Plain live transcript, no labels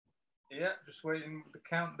Yeah, just waiting with the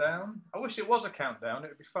countdown. I wish it was a countdown. It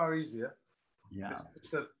would be far easier. Yeah. It's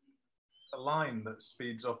just a line that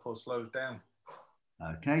speeds up or slows down.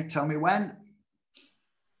 Okay, tell me when.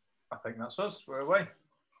 I think that's us. We're away.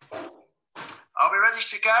 Are we ready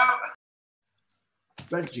to go?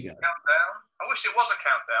 Ready to go. Countdown. I wish it was a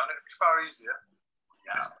countdown. It would be far easier.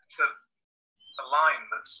 Yeah. It's just a line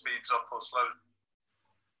that speeds up or slows.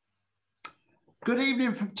 Good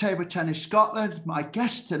evening from Table Tennis Scotland. My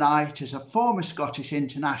guest tonight is a former Scottish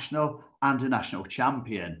international and a national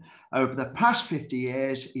champion. Over the past 50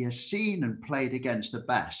 years, he has seen and played against the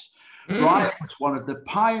best. Brian was one of the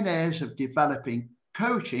pioneers of developing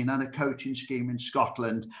coaching and a coaching scheme in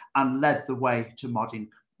Scotland and led the way to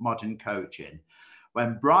modern coaching.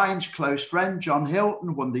 When Brian's close friend John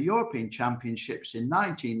Hilton won the European Championships in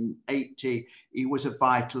 1980, he was a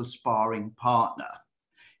vital sparring partner.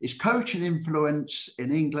 His coaching influence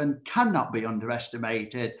in England cannot be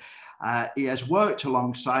underestimated. He has worked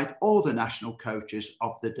alongside all the national coaches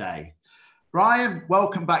of the day. Brian,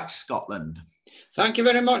 welcome back to Scotland. Thank you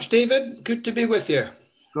very much, David. Good to be with you.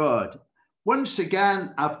 Good. Once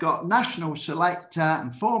again, I've got national selector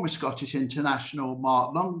and former Scottish international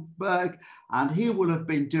Mark Lundberg, and he will have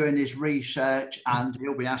been doing his research and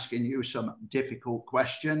he'll be asking you some difficult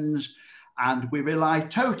questions. And we rely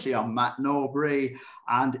totally on Matt Norbury,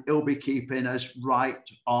 and he'll be keeping us right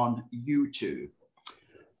on YouTube.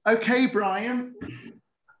 Okay, Brian,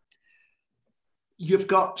 you've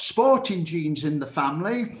got sporting genes in the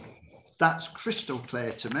family. That's crystal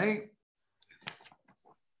clear to me.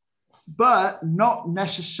 But not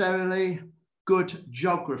necessarily good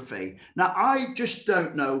geography. Now, I just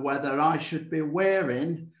don't know whether I should be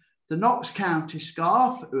wearing the Notts County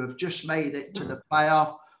scarf, who have just made it to the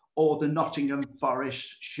playoff, or the Nottingham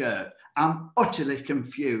Forest shirt. I'm utterly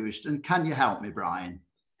confused. And can you help me, Brian?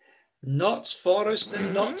 Notts Forest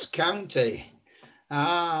and Notts County.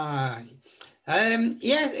 Yeah,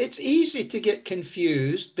 it's easy to get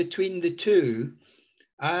confused between the two.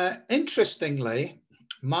 Interestingly,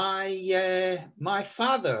 my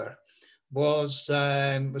father was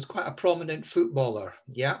quite a prominent footballer.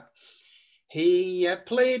 Yeah, he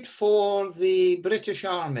played for the British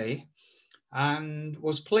Army and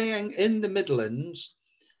was playing in the Midlands,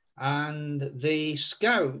 and the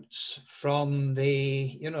scouts from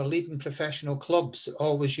the leading professional clubs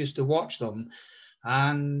always used to watch them,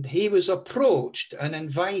 and he was approached and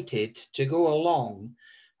invited to go along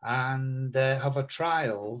and have a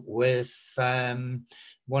trial with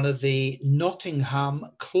one of the Nottingham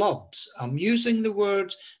clubs. I'm using the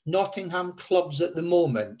word Nottingham clubs at the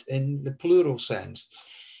moment in the plural sense.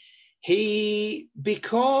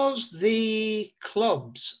 Because the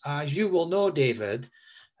clubs, as you will know, David,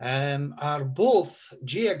 are both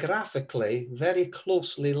geographically very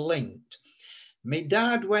closely linked. My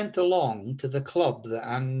dad went along to the club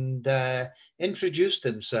and introduced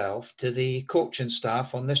himself to the coaching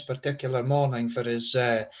staff on this particular morning for his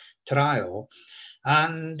trial,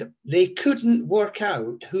 and they couldn't work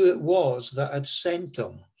out who it was that had sent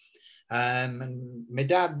him. And my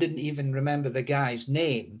dad didn't even remember the guy's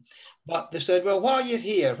name. But they said, well, while you're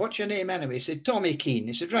here, what's your name anyway? He said, Tommy Kean.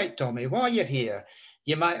 He said, right, Tommy, while you're here,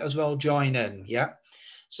 you might as well join in, yeah?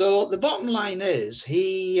 So the bottom line is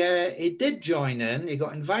he did join in. He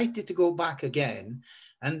got invited to go back again.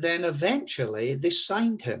 And then eventually they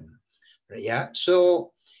signed him, yeah?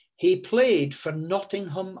 So he played for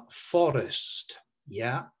Nottingham Forest,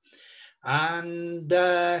 yeah? And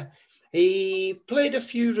he played a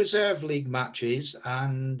few reserve league matches,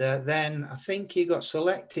 and then I think he got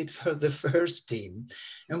selected for the first team.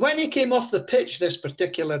 And when he came off the pitch this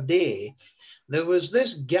particular day, there was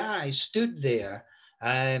this guy stood there,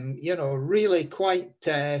 really quite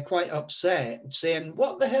upset, saying,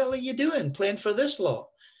 what the hell are you doing playing for this lot?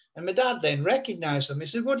 And my dad then recognized him. He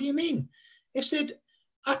said, what do you mean? He said,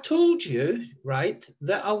 I told you, right,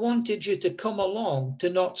 that I wanted you to come along to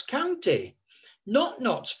Notts County, not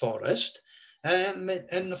Notts Forest.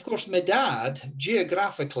 And of course, my dad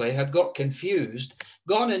geographically had got confused,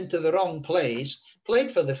 gone into the wrong place,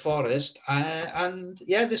 played for the Forest, and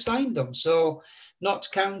yeah, they signed him. So Notts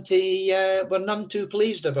County were none too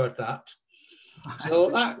pleased about that. So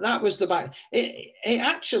that was the back. It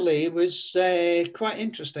actually was quite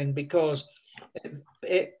interesting because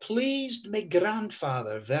it pleased my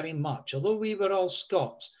grandfather very much. Although we were all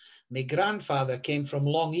Scots, my grandfather came from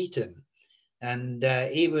Long Eaton. And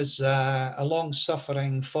he was a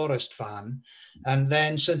long-suffering Forest fan. And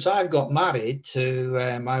then since I've got married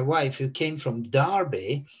to my wife, who came from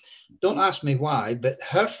Derby, don't ask me why, but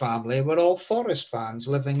her family were all Forest fans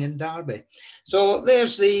living in Derby. So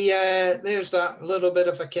there's that little bit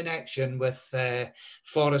of a connection with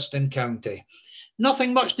Forest and County.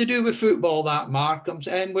 Nothing much to do with football, that, Mark,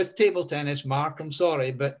 and with table tennis, Mark, I'm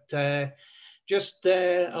sorry, but just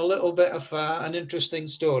a little bit of an interesting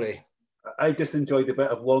story. I just enjoyed a bit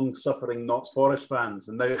of long-suffering Notts Forest fans,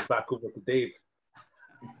 and now it's back over to Dave.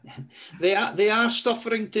 They are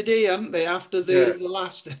suffering today, aren't they? After the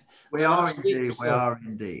last. We are indeed. We are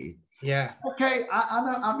indeed. Yeah. Okay,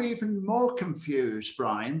 I'm even more confused,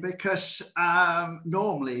 Brian, because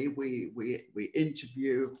normally we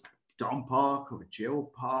interview Don Parker or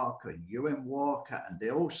Jill Parker and Ewan Walker, and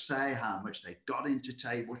they all say how much they got into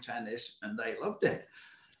table tennis and they loved it.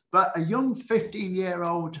 But a young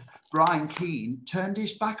 15-year-old Brian Kean turned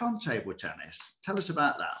his back on table tennis. Tell us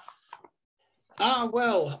about that.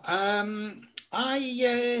 Well,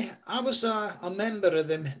 I was a member of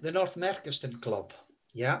the North Merchiston Club,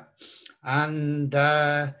 yeah, and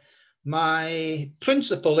my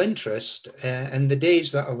principal interest in the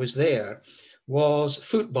days that I was there was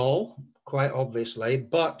football, quite obviously,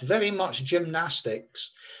 but very much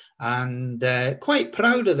gymnastics. And quite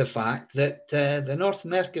proud of the fact that the North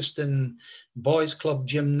Merchiston Boys Club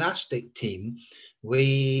gymnastic team,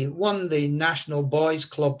 we won the National Boys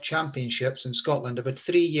Club Championships in Scotland about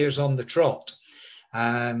 3 years on the trot.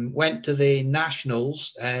 Went to the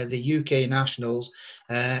Nationals, the UK Nationals,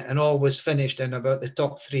 and always finished in about the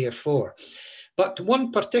top 3 or 4. But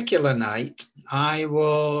one particular night, I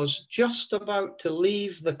was just about to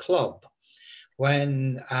leave the club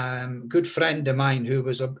when a good friend of mine who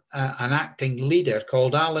was an acting leader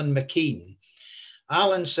called Alan McKean,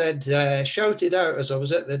 Alan said, shouted out as I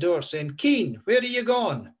was at the door saying, "Kean, where are you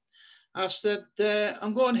going?" I said,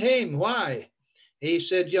 "I'm going home. Why?" He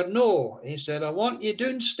said, "You're no." He said, "I want you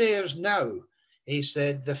downstairs now." He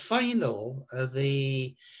said, "The final of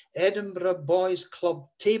the Edinburgh Boys Club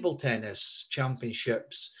Table Tennis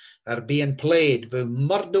Championships are being played with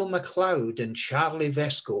Murdo MacLeod and Charlie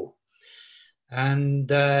Vesco." And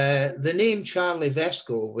the name Charlie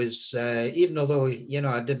Vesco was, even although,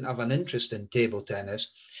 I didn't have an interest in table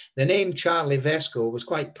tennis, the name Charlie Vesco was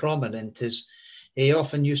quite prominent, as he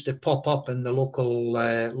often used to pop up in the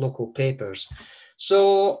local papers.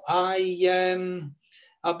 So I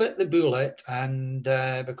bit the bullet, and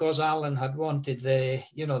because Alan had wanted the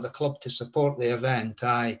club to support the event,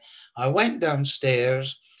 I went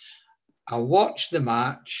downstairs, I watched the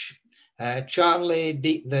match. Charlie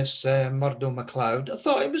beat this Murdo MacLeod. I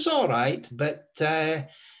thought it was all right, but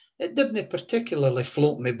it didn't particularly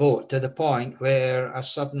float my boat to the point where I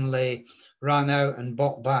suddenly ran out and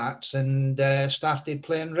bought bats and started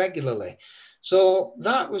playing regularly. So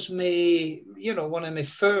that was one of my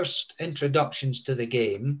first introductions to the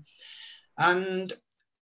game. And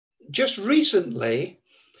just recently,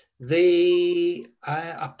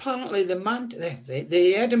 apparently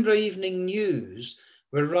the Edinburgh Evening News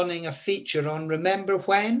were running a feature on Remember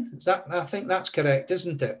When? I think that's correct,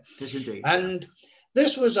 isn't it? It is indeed. And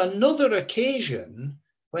this was another occasion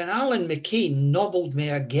when Alan McKean nobbled me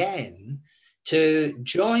again to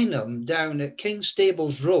join him down at King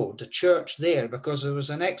Stables Road, the church there, because there was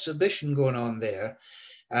an exhibition going on there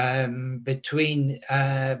between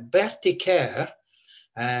Bertie Kerr,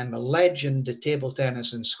 a legend of table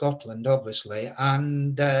tennis in Scotland, obviously,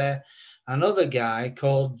 and another guy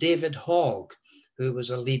called David Hogg, who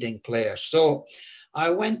was a leading player. So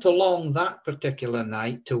I went along that particular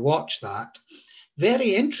night to watch that.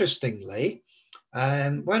 Very interestingly,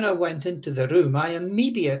 when I went into the room, I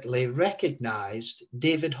immediately recognized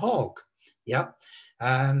David Hogg. Yeah,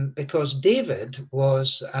 because David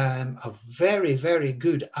was a very, very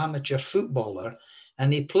good amateur footballer,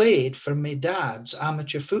 and he played for my dad's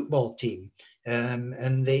amateur football team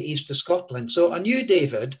in the east of Scotland. So I knew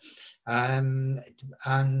David, and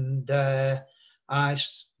I,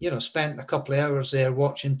 spent a couple of hours there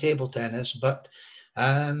watching table tennis, but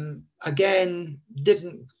again,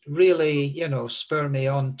 didn't really, spur me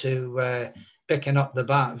on to picking up the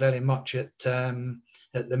bat very much at the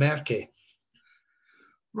Merky.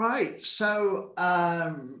 Right. So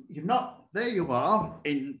there you are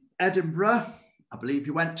in Edinburgh. I believe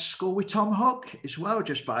you went to school with Tom Hook as well,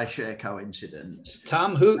 just by sheer coincidence.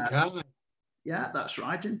 Tom Hook, yeah, that's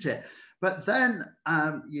right, isn't it? But then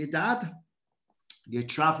your dad, your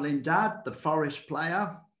travelling dad, the Forest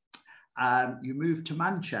player, you moved to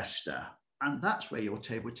Manchester, and that's where your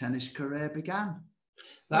table tennis career began.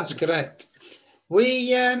 That's correct.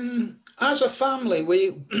 We, as a family,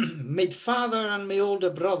 my father and my older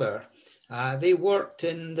brother, they worked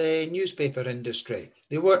in the newspaper industry.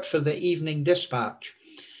 They worked for the Evening Dispatch.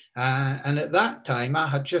 And at that time, I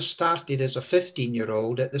had just started as a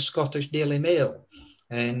 15-year-old at the Scottish Daily Mail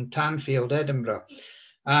in Tanfield, Edinburgh.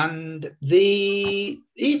 And the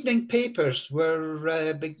evening papers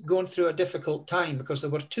were going through a difficult time because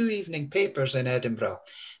there were two evening papers in Edinburgh,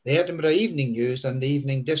 the Edinburgh Evening News and the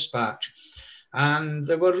Evening Dispatch. And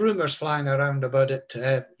there were rumours flying around about it,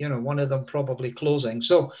 one of them probably closing.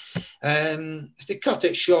 So to cut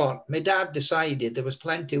it short, my dad decided there was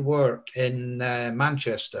plenty of work in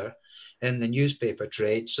Manchester in the newspaper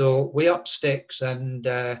trade. So we upped sticks, and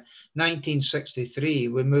 1963,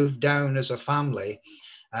 we moved down as a family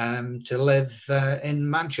to live in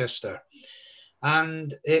Manchester.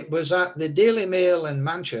 And it was at the Daily Mail in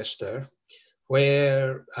Manchester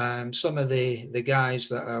where some of the guys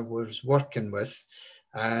that I was working with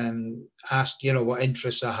asked, what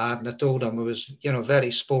interests I had. And I told them I was,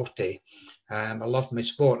 very sporty. I loved my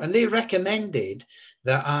sport. And they recommended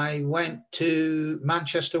that I went to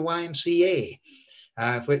Manchester YMCA,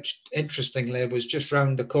 which interestingly was just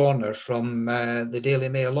round the corner from the Daily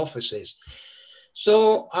Mail offices.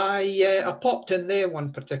 So I popped in there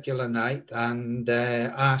one particular night and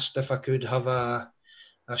asked if I could have a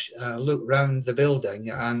look round the building.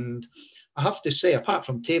 And I have to say, apart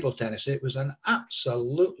from table tennis, it was an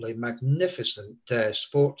absolutely magnificent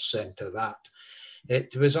sports centre. That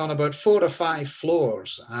it was on about 4 or 5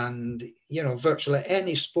 floors, and virtually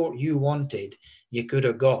any sport you wanted you could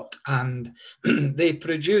have got. And they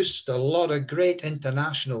produced a lot of great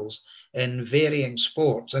internationals in varying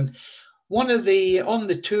sports. And on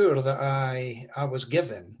the tour that I was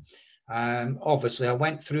given, obviously, I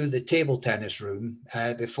went through the table tennis room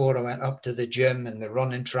before I went up to the gym and the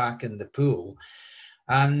running track and the pool.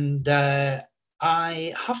 And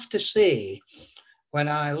I have to say, when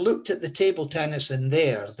I looked at the table tennis in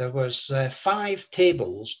there was 5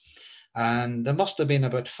 tables, and there must have been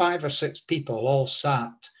about 5 or 6 people all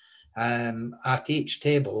sat at each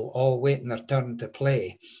table, all waiting their turn to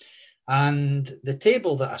play. And the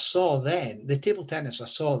table that I saw then, the table tennis I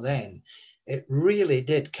saw then, it really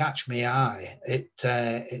did catch my eye. It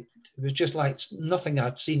was just like nothing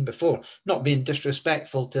I'd seen before. Not being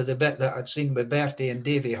disrespectful to the bit that I'd seen with Bertie and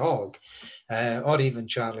Davy Hogg, or even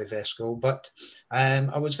Charlie Vesco, but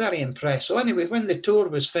I was very impressed. So anyway, when the tour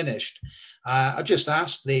was finished, I just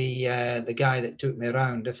asked the guy that took me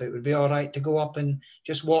around if it would be all right to go up and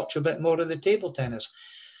just watch a bit more of the table tennis.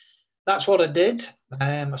 That's what I did.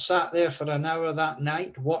 I sat there for an hour that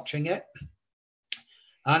night watching it.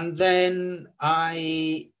 And then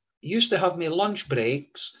I used to have my lunch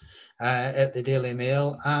breaks at the Daily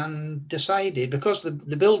Mail, and decided, because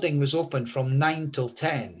the building was open from 9 till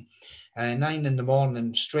 10, 9 in the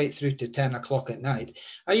morning straight through to 10 o'clock at night,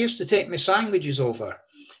 I used to take my sandwiches over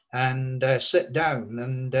and sit down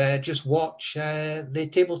and just watch the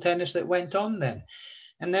table tennis that went on then.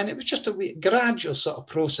 And then it was just a gradual sort of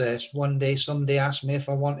process. One day somebody asked me if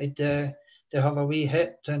I wanted to have a wee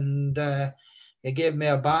hit, and he gave me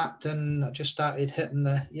a bat, and I just started hitting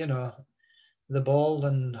the ball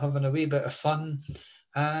and having a wee bit of fun.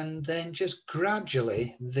 And then just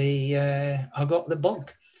gradually I got the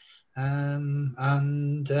bug.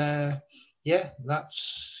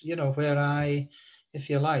 That's, where I, if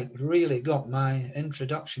you like, really got my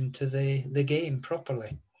introduction to the game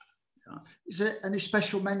properly. Is there any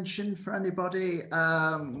special mention for anybody,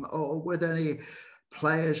 or were there any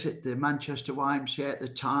players at the Manchester YMCA at the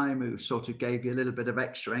time who sort of gave you a little bit of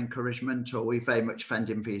extra encouragement, or were you very much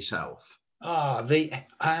fending for yourself? At the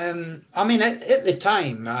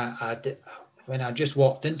time, when I just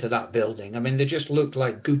walked into that building, they just looked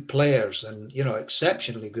like good players, and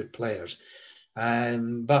exceptionally good players.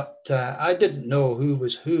 But I didn't know who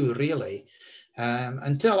was who really,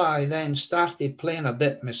 until I then started playing a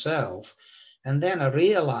bit myself. And then I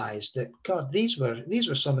realized that, God, these were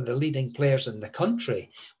some of the leading players in the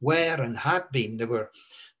country, were and had been. There were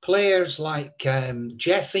players like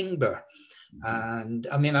Jeff Ingber. And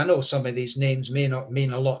I know some of these names may not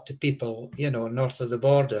mean a lot to people, north of the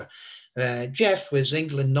border. Jeff was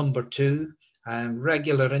England number 2,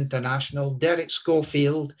 regular international. Derek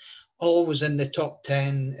Schofield, always in the top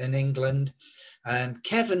 10 in England.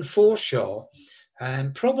 Kevin Forshaw,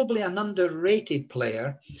 probably an underrated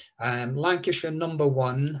player, Lancashire number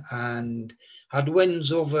 1, and had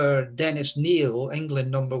wins over Dennis Neal,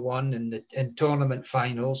 England number 1 in tournament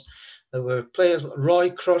finals. There were players like Roy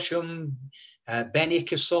Crusham, Benny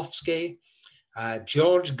Kosofsky,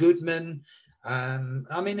 George Goodman.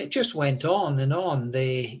 It just went on and on.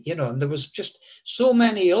 And there was just so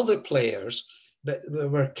many other players but we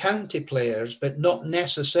were county players, but not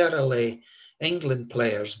necessarily England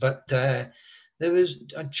players. But there was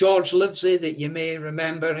George Livesey that you may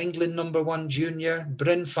remember, England #1 junior,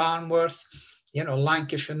 Bryn Farnworth, you know,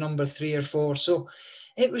 Lancashire #3 or 4. So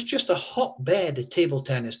it was just a hotbed of table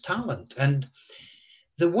tennis talent. And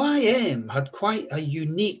the YM had quite a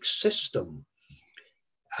unique system.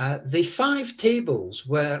 The 5 tables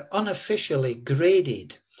were unofficially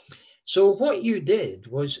graded. So what you did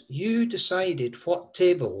was you decided what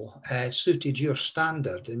table suited your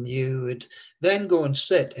standard, and you would then go and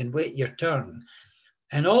sit and wait your turn.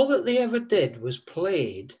 And all that they ever did was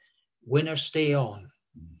played winner stay on.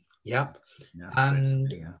 Yep. Yeah,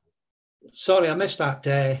 And yeah. Sorry, I missed that.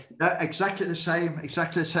 Exactly the same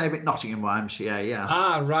at Nottingham YMCA, yeah.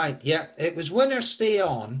 Ah, right, yeah. It was winner stay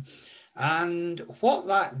on. And what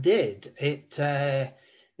that did,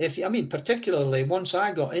 particularly once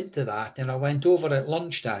I got into that and I went over at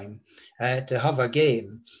lunchtime to have a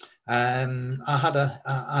game, I had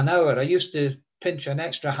an hour. I used to pinch an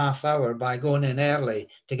extra half hour by going in early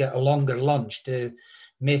to get a longer lunch to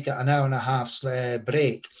make it an hour and a half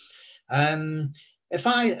break. If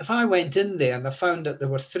I went in there and I found that there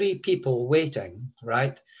were 3 people waiting,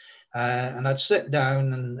 right, and I'd sit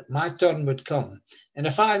down and my turn would come, and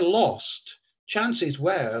if I lost, chances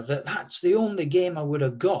were that that's the only game I would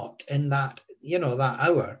have got in that, you know, that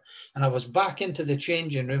hour, and I was back into the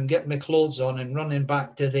changing room, getting my clothes on and running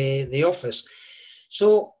back to the office.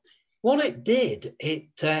 So what it did,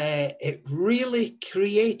 it really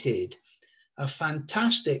created a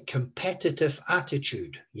fantastic competitive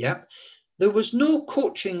attitude. Yeah. There was no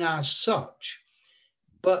coaching as such,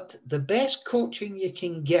 but the best coaching you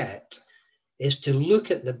can get is to look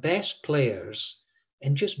at the best players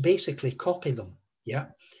and just basically copy them. Yeah,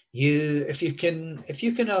 if you can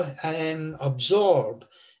absorb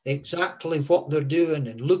exactly what they're doing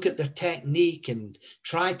and look at their technique and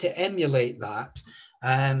try to emulate that,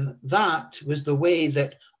 that was the way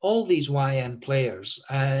that all these YM players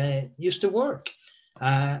used to work,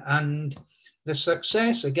 and the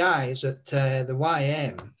success of guys at the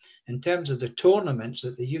YM in terms of the tournaments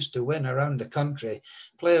that they used to win around the country,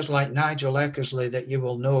 players like Nigel Eckersley that you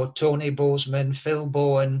will know, Tony Bozeman, Phil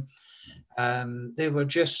Bowen, they were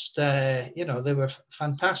just, they were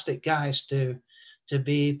fantastic guys to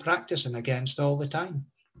be practicing against all the time.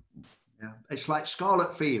 Yeah, it's like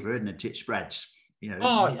scarlet fever, isn't it? It spreads. You know.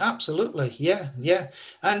 Oh, absolutely, yeah.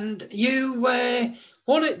 And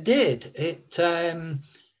what it did,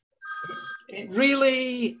 it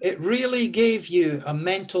really gave you a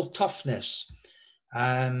mental toughness,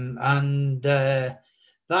 and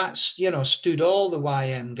that's, you know, stood all the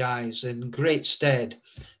YM guys in great stead.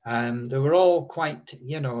 They were all quite,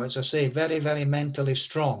 you know, as I say, very, very mentally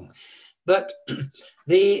strong. But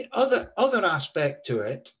the other aspect to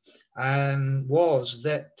it was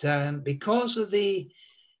that because of the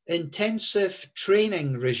intensive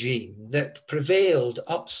training regime that prevailed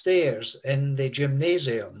upstairs in the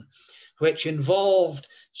gymnasium, which involved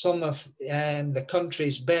some of the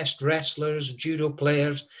country's best wrestlers, judo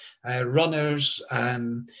players, runners.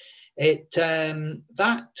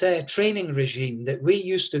 That training regime that we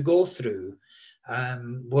used to go through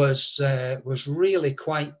was really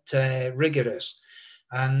quite rigorous,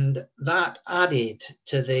 and that added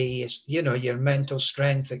to the, you know, your mental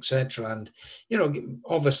strength, etc. And, you know,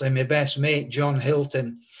 obviously my best mate John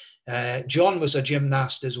Hilton, John was a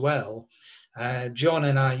gymnast as well. John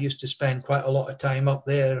and I used to spend quite a lot of time up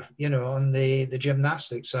there, you know, on the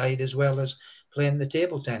gymnastic side as well as playing the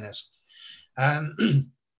table tennis.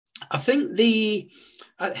 I think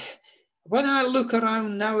when I look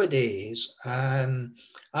around nowadays, I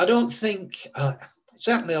don't think,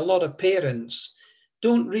 certainly a lot of parents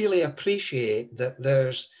don't really appreciate that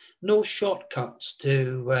there's no shortcuts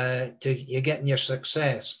to you getting your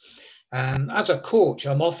success. As a coach,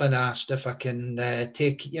 I'm often asked if I can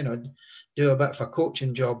do a bit of a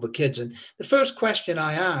coaching job with kids. And the first question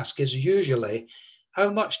I ask is usually, how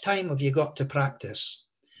much time have you got to practice?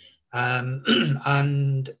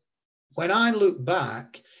 And when I look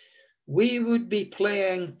back, we would be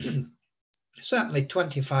playing certainly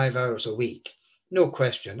 25 hours a week, no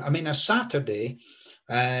question. I mean, a Saturday,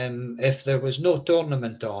 if there was no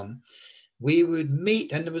tournament on, we would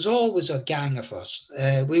meet, and there was always a gang of us.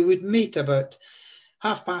 We would meet about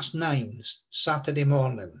 9:30 Saturday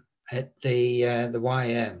morning at the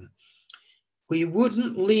YM. We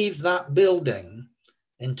wouldn't leave that building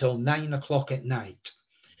until 9 o'clock at night.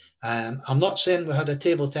 I'm not saying we had a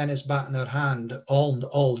table tennis bat in our hand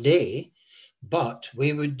all day, but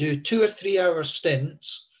we would do 2 or 3 hour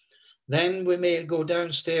stints. Then we may go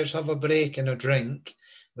downstairs, have a break and a drink.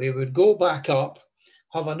 We would go back up,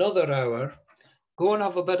 have another hour, go and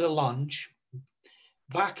have a bit of lunch,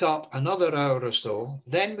 back up another hour or so.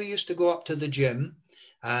 Then we used to go up to the gym,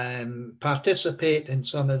 participate in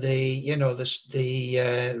some of the, you know,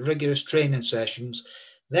 the rigorous training sessions,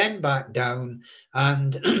 then back down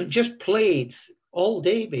and just played all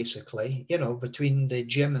day, basically, you know, between the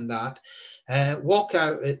gym and that. Walk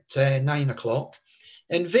out at 9 o'clock.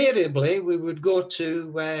 Invariably, we would go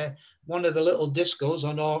to one of the little discos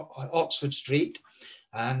on Oxford Street,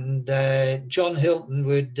 and John Hilton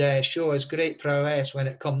would show his great prowess when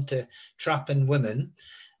it come to trapping women.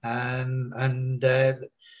 And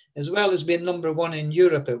as well as being number one in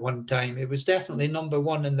Europe at one time, it was definitely number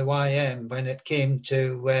one in the YM when it came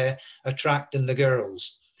to attracting the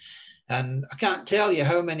girls. And I can't tell you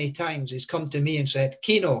how many times he's come to me and said,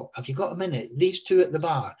 Keno, have you got a minute? These two at the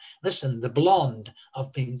bar, listen, the blonde,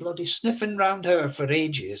 I've been bloody sniffing round her for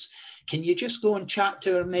ages. Can you just go and chat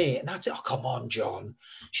to her mate? And I'd say, oh, come on, John.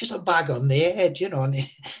 She's a bag on the head, you know.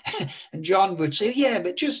 And John would say, yeah,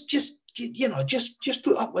 but just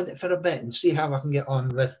put up with it for a bit and see how I can get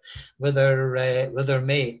on with her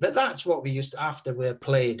mate. But that's what we used to, after we had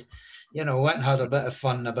played, you know, went and had a bit of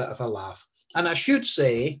fun, a bit of a laugh. And I should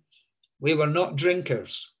say, we were not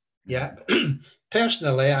drinkers. Yeah.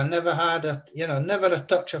 Personally, I never had never a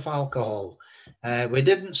touch of alcohol. We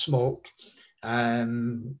didn't smoke.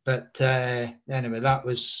 But anyway, that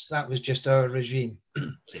was just our regime.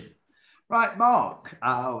 Right, Mark,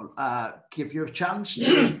 I'll give you a chance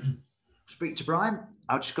to speak to Brian.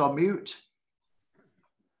 I'll just go on mute.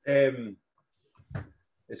 It's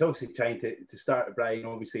obviously trying to start, Brian.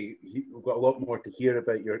 Obviously, we've got a lot more to hear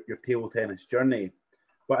about your table tennis journey.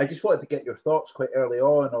 But I just wanted to get your thoughts quite early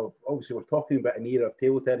on of, obviously, we're talking about an era of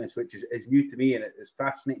table tennis, which is new to me, and it's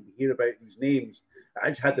fascinating to hear about these names. I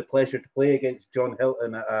just had the pleasure to play against John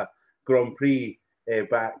Hilton at a Grand Prix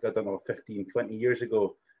back, I don't know, 15, 20 years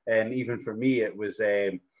ago. And even for me, it was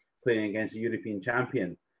playing against a European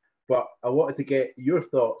champion. But I wanted to get your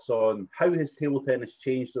thoughts on how has table tennis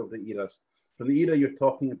changed over the eras? From the era you're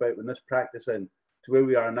talking about when this practicing to where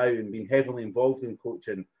we are now and being heavily involved in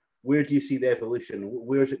coaching, where do you see the evolution?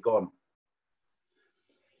 Where's it gone?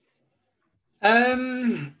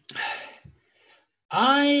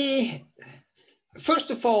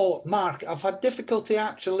 First of all, Mark, I've had difficulty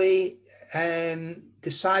actually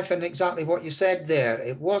deciphering exactly what you said there.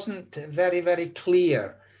 It wasn't very, very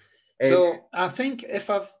clear. So I think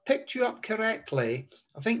if I've picked you up correctly,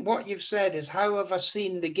 I think what you've said is, how have I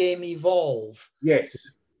seen the game evolve? Yes.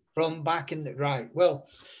 From back in the, right. Well,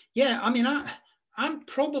 yeah, I mean, I'm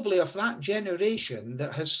probably of that generation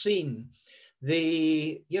that has seen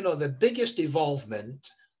the biggest evolvement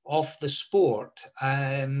of the sport,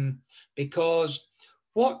 because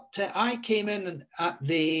what I came in at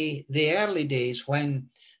the early days when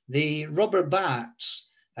the rubber bats,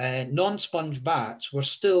 non-sponge bats, were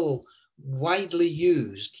still widely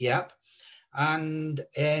used. Yep. And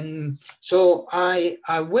so I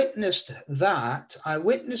witnessed that. I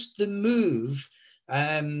witnessed the move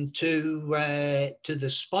to the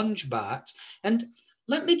sponge bat. And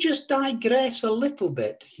let me just digress a little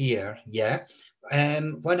bit here. Yeah.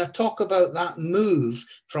 When I talk about that move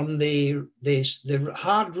from the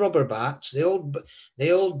hard rubber bats, the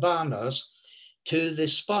old banners, to the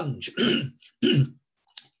sponge.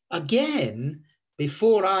 Again,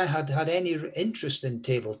 before I had any interest in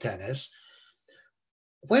table tennis,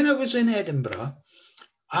 when I was in Edinburgh,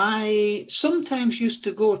 I sometimes used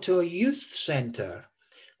to go to a youth centre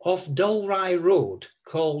off Dalry Road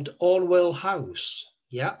called Orwell House.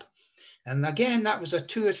 Yep. And again, that was a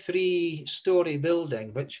 2 or 3 story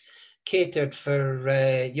building which catered for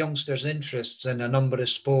youngsters' interests in a number of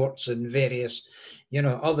sports and various,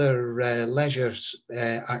 other leisure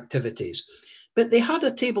activities. But they had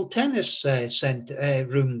a table tennis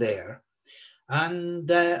room there. And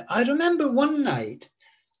I remember one night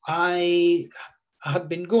I had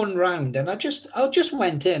been going round, and I just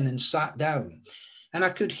went in and sat down, and I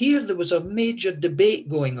could hear there was a major debate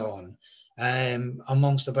going on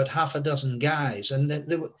amongst about half a dozen guys, and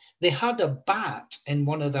they had a bat in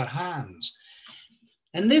one of their hands.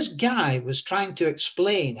 And this guy was trying to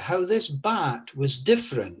explain how this bat was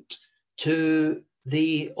different to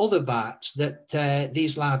the other bats that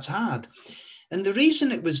these lads had. And the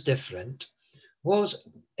reason it was different was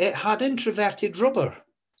it had introverted rubber.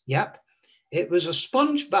 Yep. It was a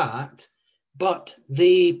sponge bat, but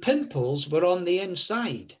the pimples were on the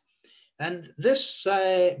inside. And this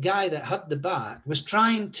guy that had the bat was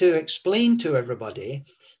trying to explain to everybody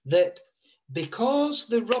that because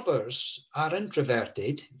the rubbers are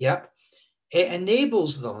introverted, yep, it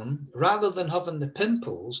enables them, rather than having the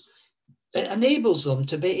pimples, it enables them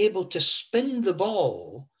to be able to spin the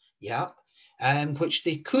ball, yep, which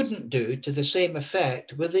they couldn't do to the same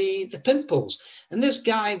effect with the pimples. And this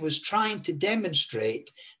guy was trying to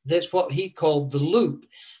demonstrate this, what he called the loop.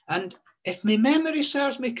 And if my memory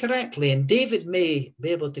serves me correctly, and David may be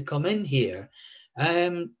able to come in here,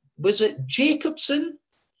 was it Jacobson?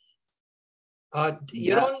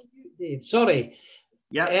 You're on mute, Dave. Sorry.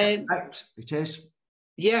 Yeah, right. It is.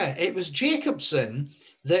 Yeah, it was Jacobson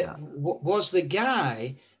that was the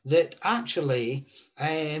guy that actually,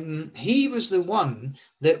 he was the one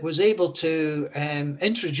that was able to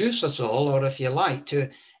introduce us all, or if you like, to,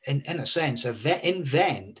 in a sense,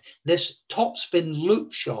 invent this topspin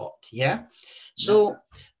loop shot. Yeah. So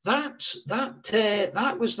that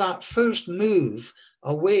was that first move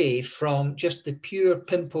away from just the pure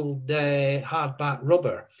pimpled hardback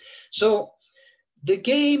rubber. So the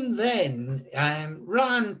game then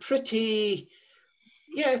ran pretty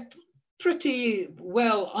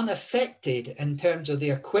well unaffected in terms of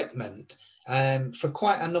the equipment for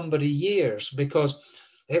quite a number of years, because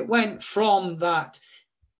it went from that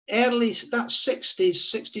 60s,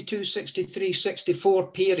 62, 63,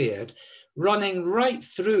 64 period running right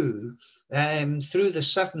through the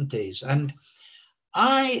 70s. And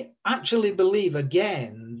I actually believe,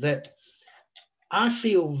 again, that I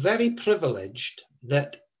feel very privileged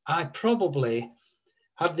that I probably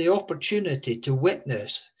had the opportunity to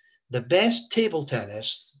witness the best table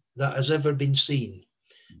tennis that has ever been seen,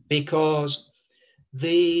 because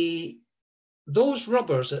those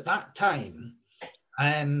rubbers at that time,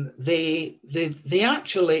 they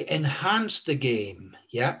actually enhanced the game.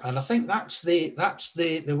 Yeah, and I think that's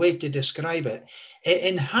the way to describe it. It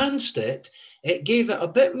enhanced it. It gave it a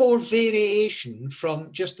bit more variation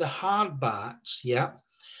from just the hardbacks. Yeah.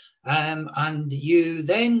 And you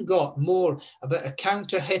then got more a bit of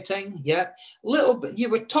counter hitting, little bit. You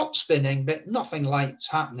were top spinning, but nothing like's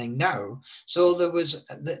happening now. So there was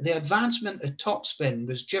the advancement of top spin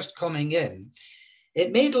was just coming in.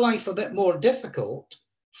 It made life a bit more difficult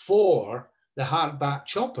for the hardback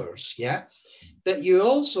choppers, But you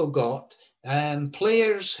also got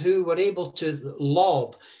players who were able to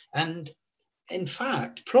lob, and in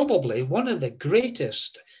fact, probably one of the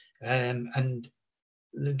greatest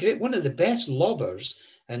one of the best lobbers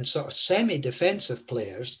and sort of semi-defensive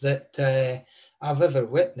players that I've ever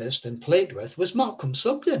witnessed and played with was Malcolm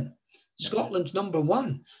Sugden, Scotland's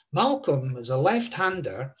 #1. Malcolm was a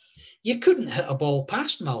left-hander. You couldn't hit a ball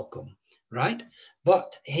past Malcolm, right?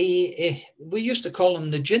 But we used to call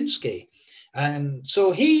him Nijinsky.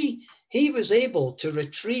 So he was able to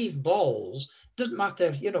retrieve balls. Doesn't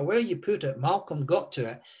matter, where you put it, Malcolm got to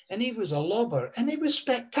it. And he was a lobber, and it was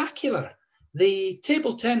spectacular. The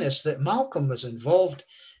table tennis that Malcolm was involved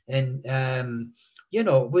in,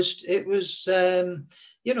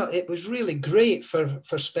 it was really great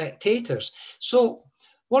for spectators. So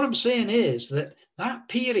what I'm saying is that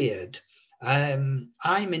period,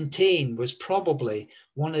 I maintain, was probably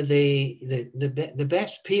one of the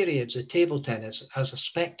best periods of table tennis as a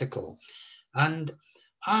spectacle. And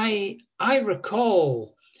I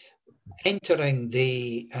recall entering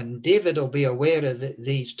and David will be aware of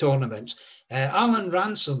these tournaments, Alan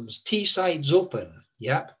Ransom's Teessides Open,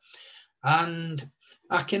 and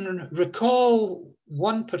I can recall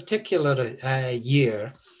one particular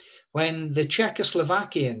year when the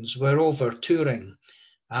Czechoslovakians were over touring,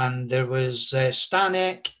 and there was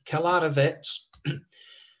Stanek, Kalarovitz,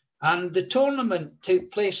 and the tournament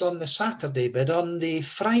took place on the Saturday, but on the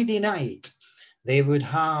Friday night, they would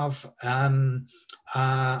have an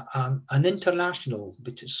international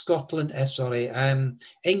between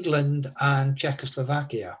England and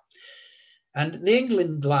Czechoslovakia. And the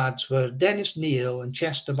England lads were Dennis Neal and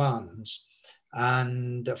Chester Barnes,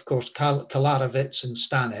 and of course Kalarovitz and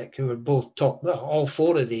Stanek, who were both top. Well, all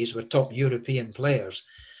four of these were top European players.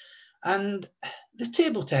 And the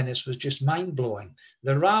table tennis was just mind-blowing.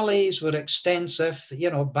 The rallies were extensive,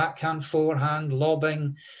 backhand, forehand,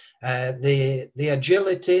 lobbing, the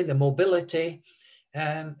agility, the mobility.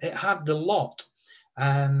 It had the lot.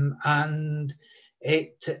 And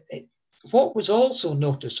what was also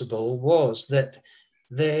noticeable was that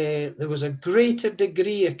there was a greater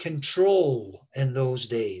degree of control in those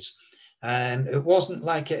days. It wasn't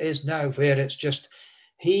like it is now, where it's just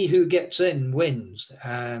he who gets in wins,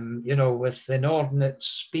 with inordinate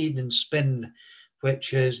speed and spin,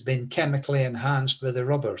 which has been chemically enhanced with the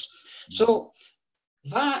rubbers. So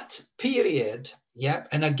that period,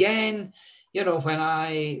 and again, when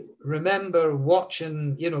I remember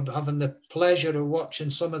watching, having the pleasure of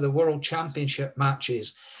watching some of the World Championship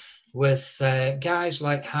matches with guys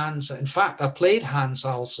like Hans. In fact, I played Hans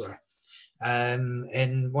Alser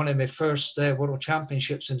in one of my first World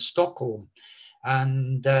Championships in Stockholm.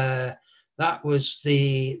 And that that was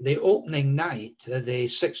the opening night of the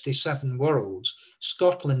 67 Worlds.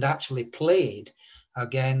 Scotland actually played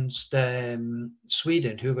against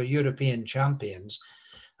Sweden, who were European champions.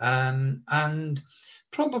 And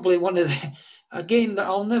probably one of a game that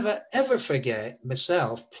I'll never, ever forget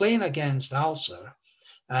myself, playing against Ulster.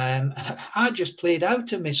 I just played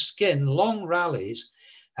out of my skin, long rallies,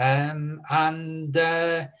 and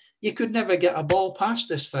you could never get a ball past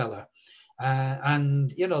this fella.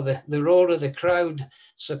 And, you know, the roar of the crowd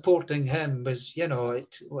supporting him was, you know,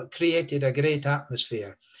 it created a great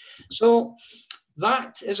atmosphere. So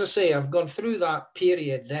that, as I say, I've gone through that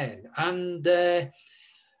period then. And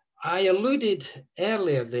I alluded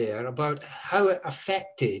earlier there about how it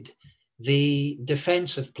affected the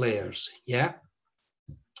defensive players, yeah?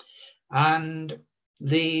 And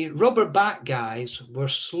the rubber bat guys were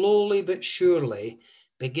slowly but surely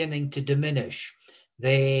beginning to diminish.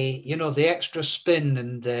 They, you know, the extra spin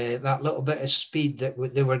and that little bit of speed that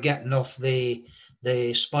they were getting off the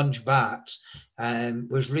sponge bats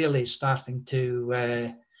was really starting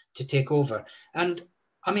to take over. And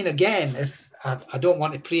I mean, again, if I don't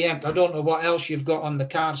want to preempt, I don't know what else you've got on the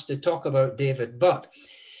cards to talk about, David, but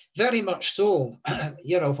very much so,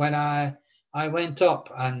 you know, when I went up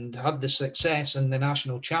and had the success in the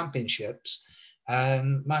national championships,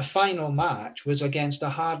 my final match was against a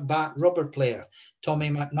hard bat rubber player, Tommy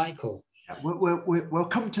McMichael. We'll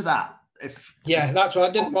come to that. Yeah, that's what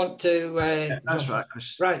I didn't want to. That's right.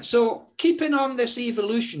 Right. So keeping on this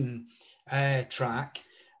evolution track,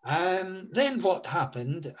 then what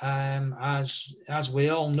happened, as we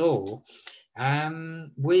all know,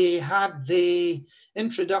 we had the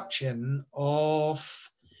introduction of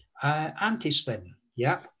anti-spin,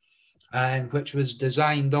 which was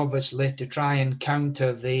designed obviously to try and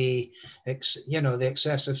counter the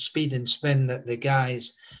excessive speed and spin that the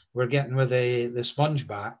guys were getting with the sponge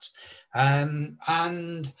bats,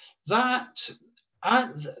 and that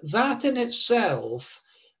in itself,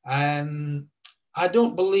 I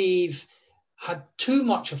don't believe had too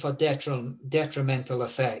much of a detrimental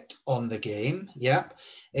effect on the game.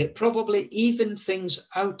 It probably evened things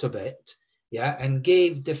out a bit, and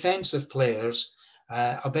gave defensive players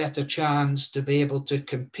a better chance to be able to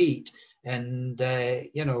compete and have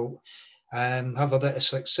a bit of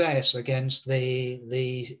success against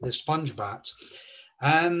the sponge bats.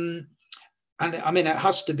 And I mean, it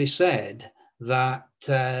has to be said that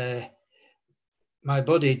my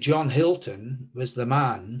buddy John Hilton was the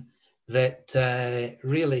man that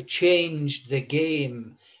really changed the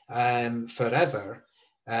game forever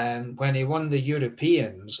when he won the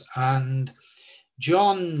Europeans. And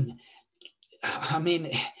John, I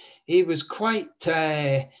mean, he was quite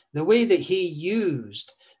the way that he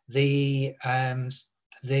used the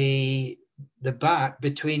bat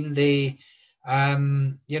between the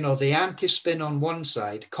the anti-spin on one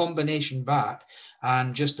side, combination bat,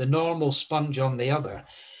 and just a normal sponge on the other.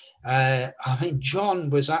 I mean,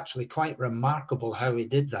 John was actually quite remarkable how he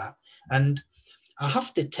did that. And I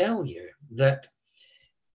have to tell you that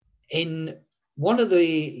in one of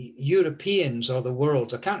the Europeans or the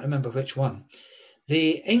Worlds, I can't remember which one,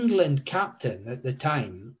 the England captain at the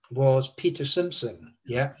time was Peter Simpson.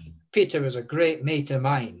 Peter was a great mate of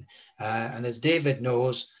mine. And as David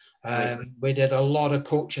knows, we did a lot of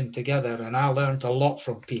coaching together, and I learned a lot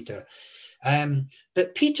from Peter.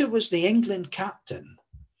 But Peter was the England captain,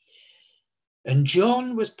 and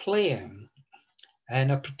John was playing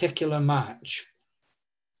in a particular match,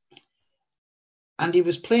 and he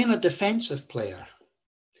was playing a defensive player,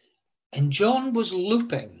 and John was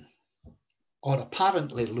looping, or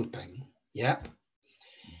apparently looping,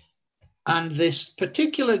 and this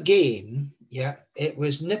particular game, it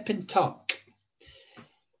was nip and tuck.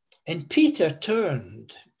 And Peter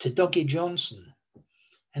turned to Dougie Johnson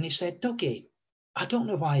and he said, "Dougie, I don't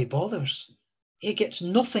know why he bothers. He gets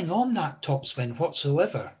nothing on that topspin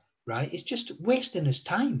whatsoever, right? He's just wasting his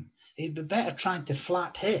time. He'd be better trying to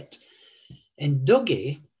flat hit." And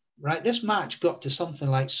Dougie, right, this match got to something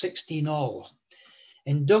like 16-all.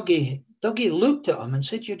 And Dougie looked at him and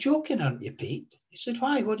said, "You're joking, aren't you, Pete?" He said,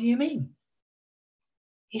 "Why? What do you mean?"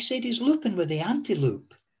 He said, "He's looping with the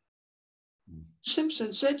anti-loop."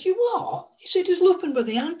 Simpson said, "You what?" He said, "He's looping with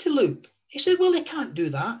the anti-loop." He said, "Well, he can't do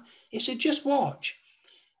that." He said, "Just watch."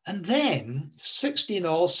 And then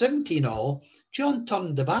 16-all, 17-all, John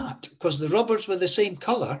turned the bat because the rubbers were the same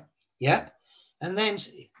color. And then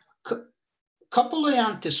couple of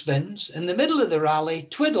anti-spins in the middle of the rally,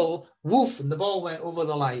 twiddle, woof, and the ball went over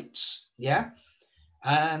the lights.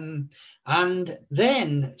 And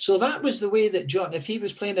then, so that was the way that John, if he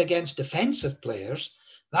was playing against defensive players,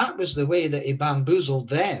 That was the way that he bamboozled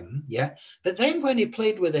them, yeah. But then when he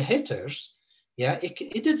played with the hitters, yeah,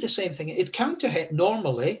 he did the same thing. He'd counter hit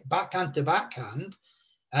normally, backhand to backhand,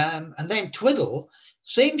 and then twiddle,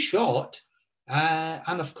 same shot,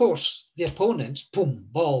 and of course the opponents, boom,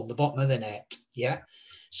 ball the bottom of the net, yeah.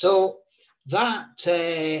 So that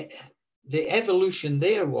the evolution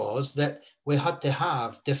there was that we had to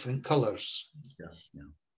have different colours. Yeah, yeah.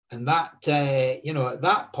 And that, you know, at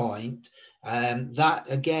that point, that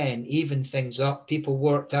again evened things up. People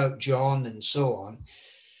worked out John and so on.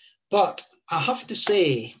 But I have to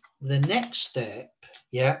say, the next step,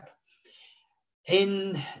 yeah,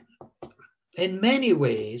 in many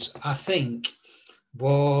ways, I think,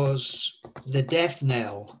 was the death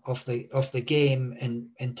knell of the game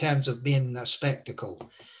in terms of being a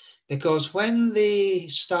spectacle. Because when they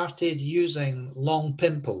started using long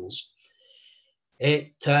pimples,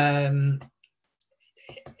 it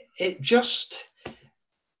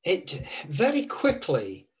very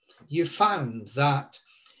quickly, you found that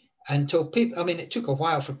until people, I mean, it took a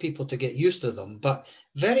while for people to get used to them, but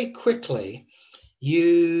very quickly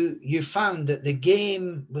you found that the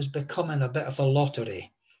game was becoming a bit of a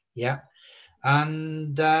lottery. Yeah.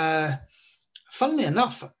 And funnily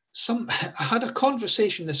enough, I had a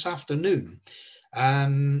conversation this afternoon,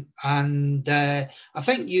 and I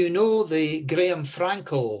think you know the Graham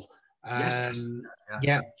Frankel. Yes.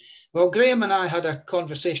 Yeah. Well, Graham and I had a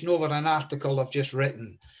conversation over an article I've just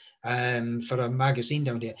written for a magazine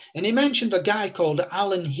down here, and he mentioned a guy called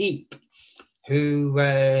Alan Heap, who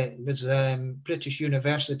was British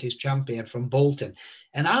University's champion from Bolton,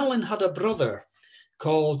 and Alan had a brother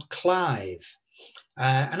called Clive,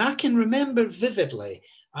 and I can remember vividly,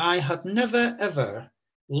 I had never ever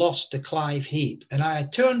lost to Clive Heap, and I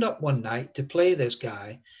had turned up one night to play this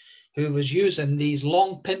guy who was using these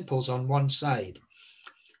long pimples on one side,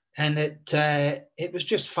 and it was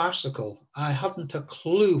just farcical. I hadn't a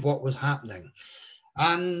clue what was happening,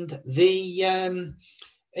 and the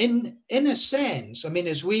in a sense, I mean,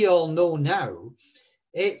 as we all know now,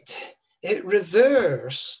 it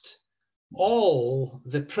reversed all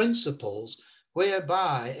the principles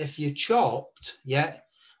whereby if you chopped, yeah,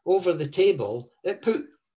 over the table, it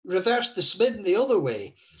reversed the spin the other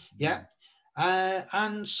way, yeah.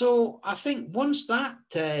 And so I think once that,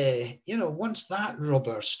 once that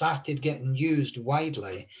rubber started getting used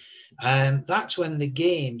widely, that's when the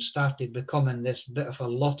game started becoming this bit of a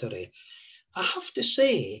lottery. I have to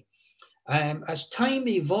say, as time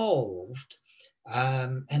evolved,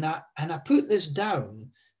 and I put this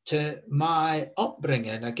down to my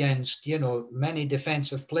upbringing against, many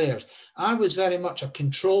defensive players. I was very much a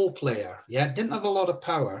control player. Yeah, didn't have a lot of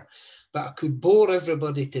power, but I could bore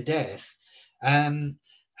everybody to death. And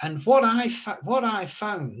what I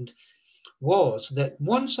found was that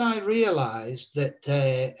once I realized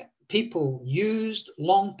that people used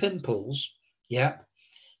long pimples, yeah,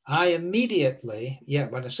 I immediately,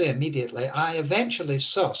 when I say immediately, I eventually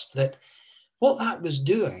sussed that what that was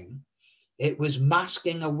doing, it was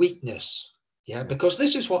masking a weakness. Yeah, because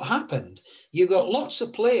this is what happened. You got lots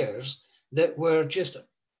of players that were just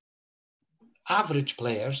average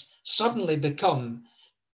players suddenly become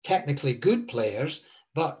technically good players,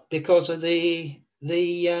 but because of the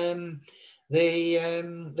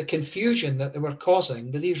confusion that they were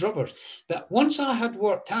causing with these rubbers. But once I had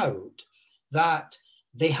worked out that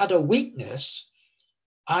they had a weakness,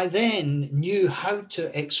 I then knew how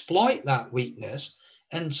to exploit that weakness.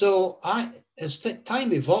 And so as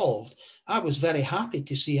time evolved, I was very happy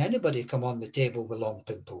to see anybody come on the table with long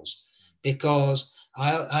pimples, because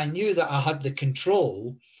I knew that I had the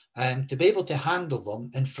control to be able to handle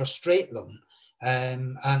them and frustrate them.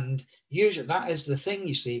 And usually that is the thing,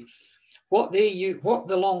 you see. What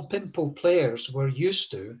the long pimple players were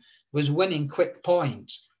used to was winning quick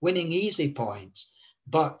points, winning easy points.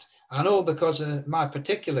 But I know because of my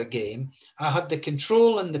particular game, I had the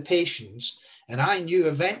control and the patience, and I knew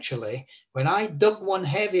eventually when I dug one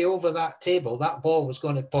heavy over that table, that ball was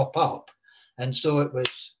going to pop up. And so it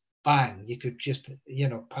was bang, you could just,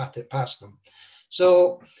 pat it past them.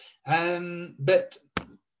 So, but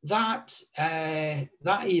that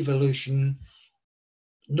evolution,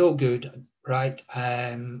 no good, right?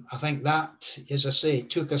 I think that, as I say,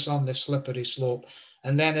 took us on the slippery slope.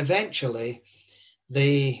 And then eventually,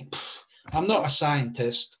 I'm not a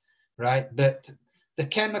scientist, right? But the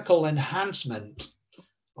chemical enhancement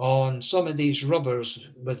on some of these rubbers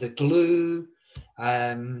with the glue,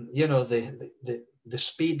 the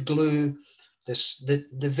speed glue,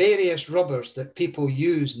 the various rubbers that people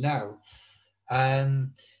use now,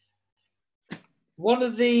 One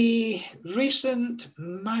of the recent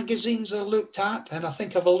magazines I looked at, and I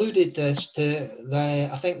think I've alluded this to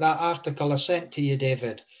I think that article I sent to you,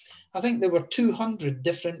 David. I think there were 200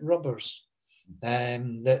 different rubbers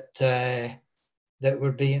that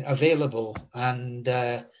were being available, and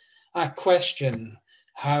I question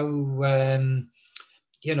how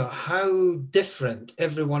how different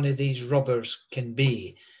every one of these rubbers can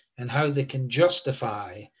be, and how they can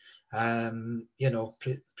justify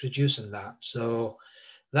producing that. So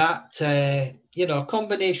that a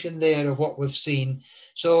combination there of what we've seen.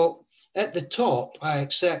 So at the top, I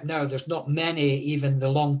accept now there's not many, even the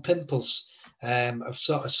long pimples have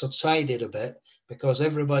sort of subsided a bit, because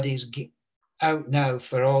everybody's out now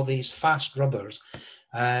for all these fast rubbers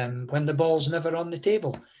when the ball's never on the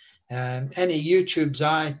table. Any YouTubes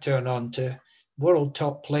I turn on to, world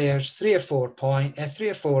top players, 3 or 4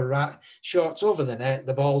 shots over the net,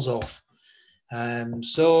 the ball's off.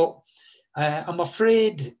 So I'm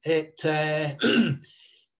afraid it, the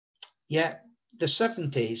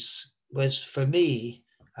 70s was for me,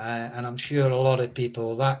 and I'm sure a lot of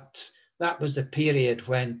people, that was the period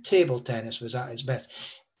when table tennis was at its best.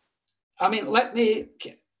 I mean, let me,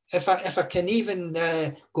 if I can even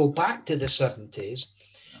go back to the 70s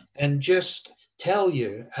and just tell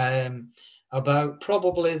you about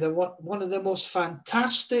probably one of the most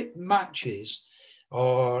fantastic matches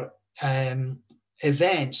or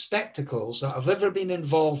events, spectacles that I've ever been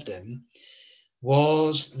involved in,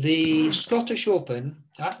 was the Scottish Open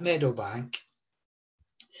at Meadowbank.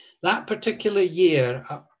 That particular year,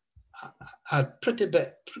 I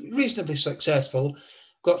reasonably successful,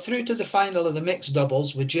 got through to the final of the mixed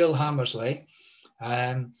doubles with Jill Hammersley,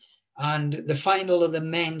 and the final of the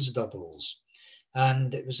men's doubles.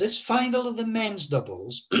 And it was this final of the men's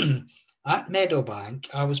doubles at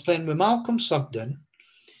Meadowbank. I was playing with Malcolm Sugden,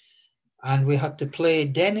 and we had to play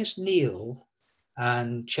Dennis Neal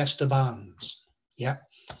and Chester Barnes. Yeah.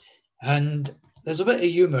 And there's a bit of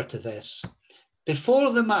humour to this.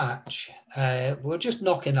 Before the match, we're just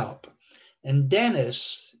knocking up, and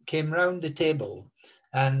Dennis came round the table,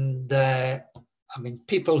 and I mean,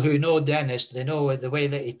 people who know Dennis, they know the way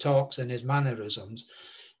that he talks and his mannerisms.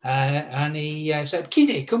 And he said,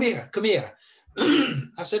 "Keanie, come here, come here."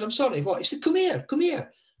 I said, "I'm sorry, what?" He said, "Come here, come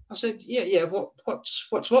here." I said, yeah, what's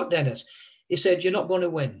what, Dennis? He said, "You're not going to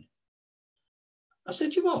win." I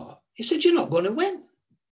said, "You what?" He said, "You're not going to win."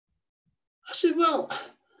 I said, "Well,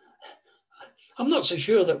 I'm not so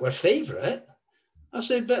sure that we're favourite." I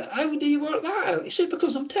said, "But how do you work that out?" He said,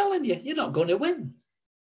 "Because I'm telling you, you're not going to win.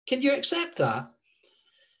 Can you accept that?"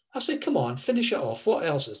 I said, "Come on, finish it off. What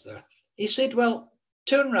else is there?" He said, "Well,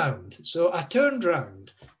 turn round." So I turned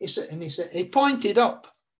round. He said, he pointed up.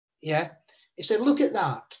 Yeah. He said, "Look at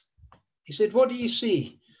that." He said, "What do you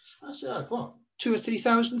see?" I said, "What, 2,000 or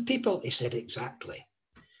 3,000 people?" He said, "Exactly."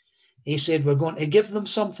 He said, "We're going to give them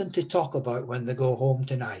something to talk about when they go home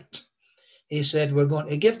tonight." He said, "We're going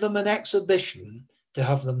to give them an exhibition to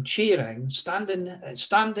have them cheering, standing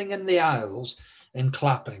in the aisles and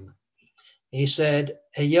clapping." He said,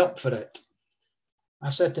 "Are you up for it?" I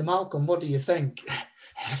said to Malcolm, "What do you think?"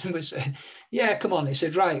 He was saying, "Yeah, come on." He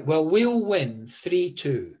said, "Right, well, we'll win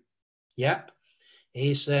 3-2. Yep."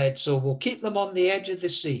 He said, "So we'll keep them on the edge of the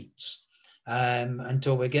seats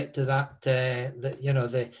until we get to that,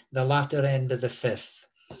 the latter end of the fifth."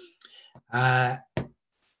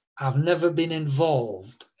 I've never been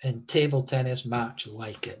involved in table tennis match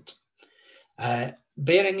like it.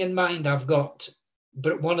 Bearing in mind, I've got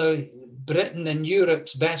one of Britain and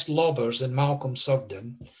Europe's best lobbers in Malcolm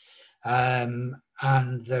Sugden,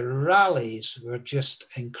 and the rallies were just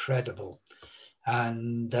incredible.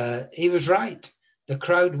 And he was right. The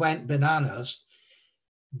crowd went bananas,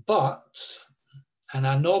 and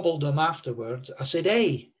I nobbled him afterwards. I said,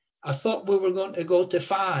 "Hey, I thought we were going to go to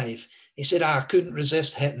 5. He said, "I couldn't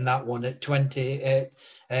resist hitting that one at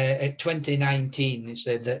 2019. He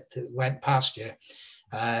said, "That went past you."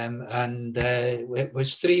 It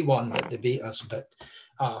was 3-1 that they beat us. But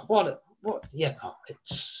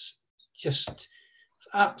it's just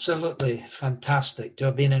absolutely fantastic to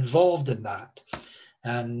have been involved in that.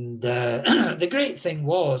 And the great thing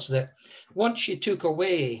was that once you took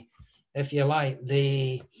away, if you like,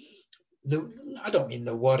 I don't mean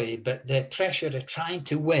the worry, but the pressure of trying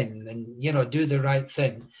to win and, do the right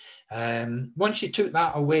thing. Once you took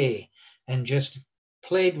that away and just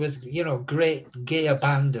played with, great gay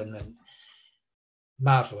abandonment,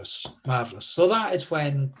 marvelous. So that is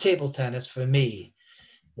when table tennis for me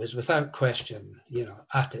was without question,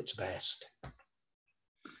 at its best.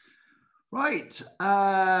 Right.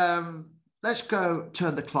 let's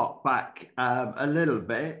turn the clock back a little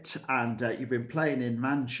bit. And you've been playing in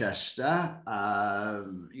Manchester.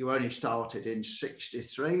 You only started in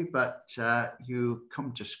 '63, but you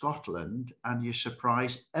come to Scotland and you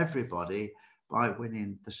surprise everybody by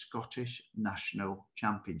winning the Scottish National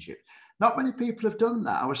Championship. Not many people have done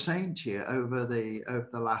that. I was saying to you over the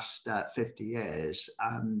last 50 years.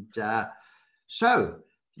 And so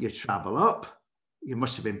you travel up. You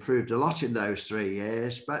must have improved a lot in those 3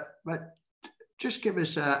 years, but just give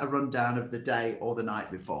us a rundown of the day or the night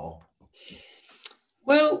before.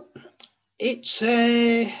 Well, it's,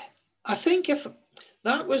 I think if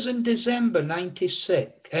that was in December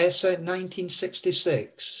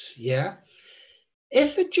 1966, yeah.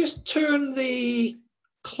 If it just turned the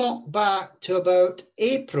clock back to about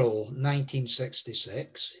April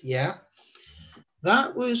 1966, yeah,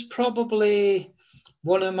 that was probably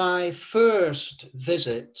one of my first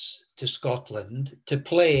visits to Scotland to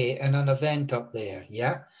play in an event up there,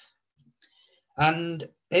 yeah. And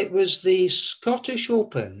it was the Scottish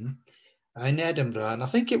Open in Edinburgh, and I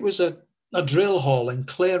think it was a drill hall in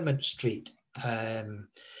Claremont Street.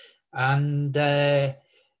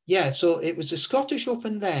 Yeah, so it was the Scottish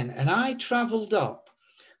Open then, and I travelled up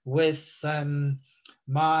with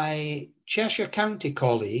my Cheshire County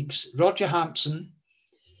colleagues, Roger Hampson,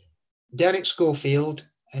 Derek Schofield,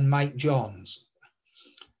 and Mike Johns.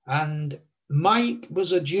 And Mike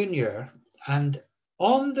was a junior, and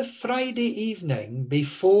on the Friday evening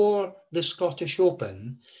before the Scottish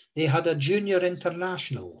Open, they had a junior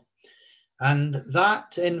international, and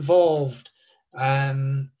that involved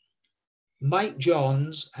Mike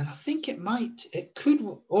Johns, and I think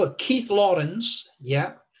Keith Lawrence,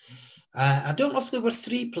 yeah. I don't know if there were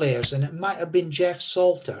 3 players, and it might have been Jeff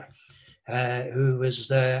Salter, who was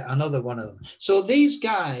another one of them. So these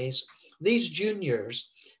guys, these juniors,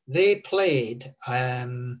 they played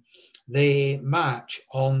the match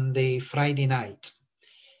on the Friday night.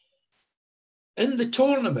 In the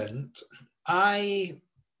tournament, I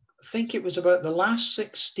think it was about the last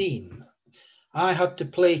 16, I had to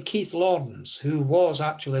play Keith Lawrence, who was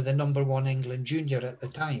actually the #1 England junior at the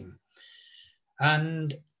time.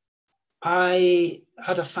 And I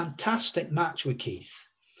had a fantastic match with Keith.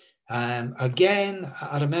 Again,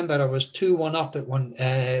 I remember I was 2-1 up at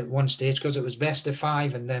one stage because it was best of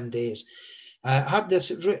 5 in them days. I had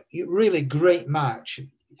this really great match,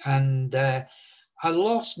 and I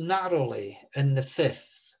lost narrowly in the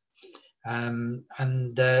 5th.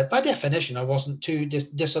 By definition, I wasn't too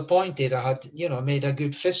disappointed. I had, made a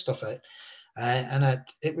good fist of it.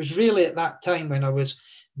 It was really at that time when I was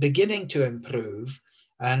beginning to improve,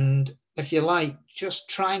 and if you like, just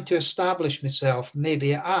trying to establish myself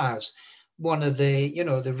maybe as one of the,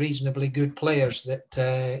 the reasonably good players that,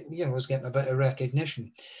 was getting a bit of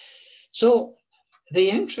recognition. So the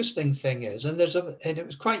interesting thing is, and it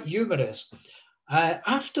was quite humorous,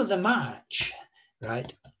 after the match,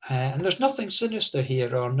 right, and there's nothing sinister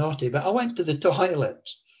here or naughty, but I went to the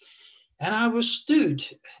toilet, and I was stood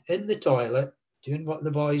in the toilet doing what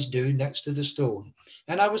the boys do next to the stone,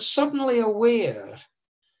 and I was suddenly aware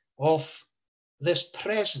of this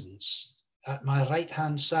presence at my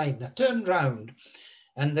right-hand side. And I turned round,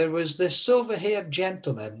 and there was this silver-haired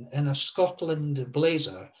gentleman in a Scotland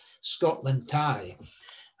blazer, Scotland tie,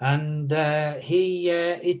 and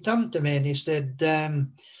he turned to me and he said,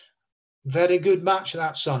 "Very good match,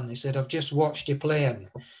 that, son." He said, "I've just watched you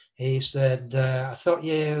playing." He said, I thought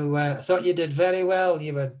you did very well.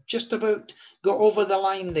 You were just about got over the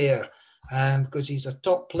line there, because he's a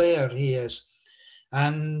top player, he is."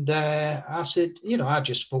 And I said, I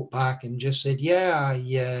just spoke back and just said, "Yeah,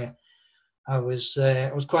 I was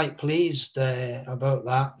quite pleased about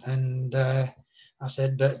that." And I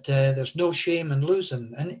said, "But there's no shame in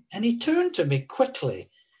losing." And he turned to me quickly.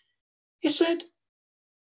 He said,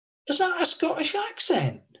 "Is that a Scottish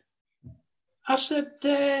accent?" I said,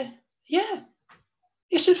 "Yeah."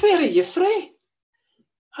 He said, "Where are you from?"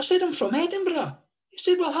 I said, "I'm from Edinburgh." He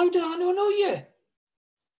said, "Well, how do I know you?"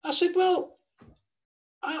 I said, "Well,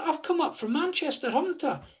 I've come up from Manchester, haven't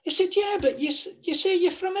I?" He said, "Yeah, but you say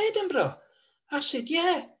you're from Edinburgh." I said,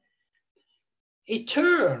 "Yeah." He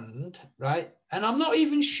turned, right, and I'm not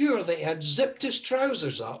even sure that he had zipped his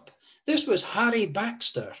trousers up. This was Harry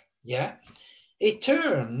Baxter, yeah. He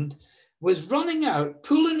turned, was running out,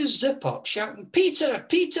 pulling his zip up, shouting, "Peter,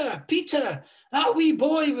 Peter, Peter, that wee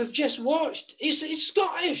boy we've just watched, he's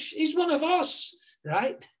Scottish, he's one of us,"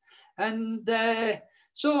 right? And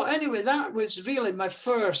so anyway, that was really my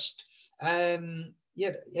first,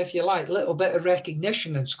 if you like, little bit of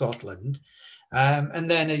recognition in Scotland.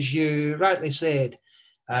 And then, as you rightly said,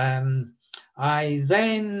 I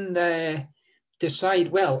then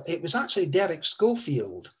decide, well, it was actually Derek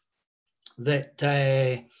Schofield that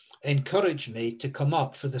encouraged me to come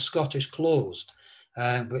up for the Scottish Closed,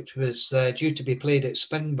 which was due to be played at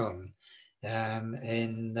Springburn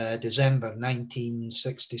in December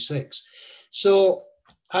 1966. So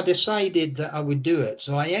I decided that I would do it.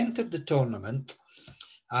 So I entered the tournament,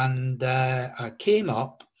 and I came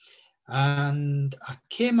up, and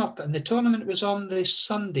the tournament was on the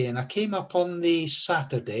Sunday, and I came up on the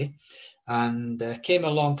Saturday, and came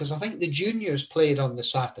along because I think the juniors played on the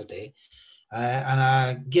Saturday, and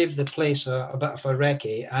I gave the place a bit of a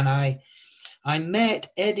recce, and I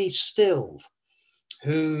met Eddie Still,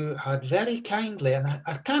 who had very kindly, and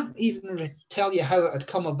I can't even tell you how it had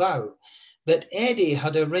come about, but Eddie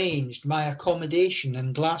had arranged my accommodation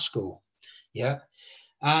in Glasgow, yeah,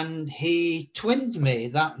 and he twinned me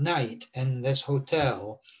that night in this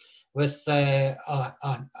hotel with a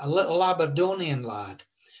little Aberdonian lad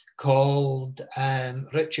called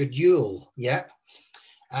Richard Yule, yeah.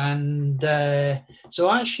 And so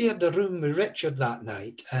I shared a room with Richard that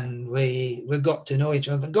night, and we got to know each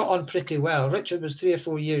other and got on pretty well. Richard was 3 or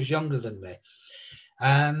 4 years younger than me.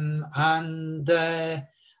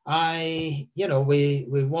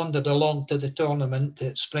 We wandered along to the tournament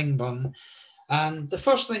at Springburn. And the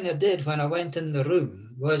first thing I did when I went in the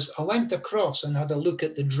room was I went across and had a look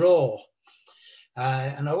at the draw.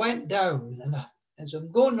 And I went down, and as I'm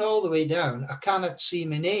going all the way down, I cannot see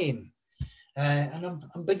my name. And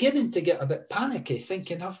I'm beginning to get a bit panicky,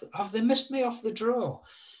 thinking, have they missed me off the draw?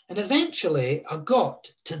 And eventually I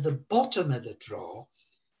got to the bottom of the draw,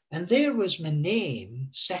 and there was my name,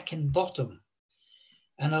 second bottom.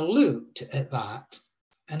 And I looked at that,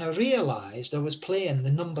 and I realised I was playing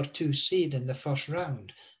the number 2 seed in the first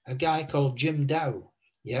round, a guy called Jim Dow,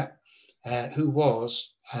 yeah, who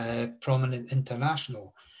was a prominent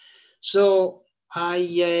international. So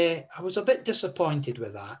I was a bit disappointed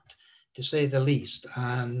with that, to say the least.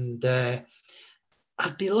 And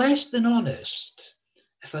I'd be less than honest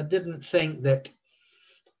if I didn't think that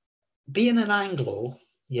being an Anglo,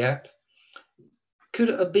 yeah, could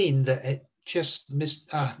it have been that it just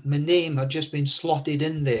my name had just been slotted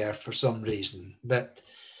in there for some reason. But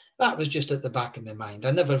that was just at the back of my mind.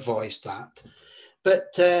 I never voiced that.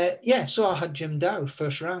 But yeah, so I had Jim Dow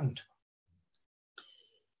first round.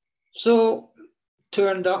 So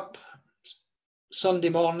turned up Sunday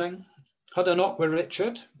morning, had a knock with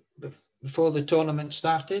Richard before the tournament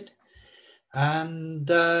started, and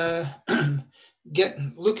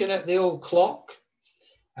looking at the old clock,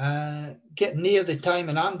 getting near the time,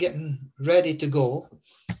 and I'm getting ready to go.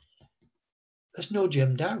 There's no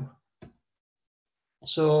Jim Dow.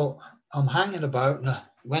 So I'm hanging about, and I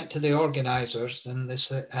went to the organisers, and they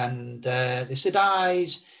said,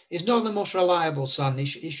 he's not the most reliable son. He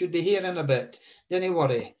should be here in a bit. Don't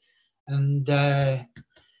worry. And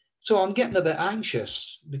so I'm getting a bit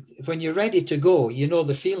anxious. When you're ready to go, you know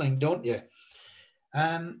the feeling, don't you?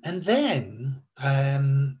 And then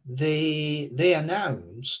they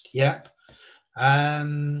announced, yep,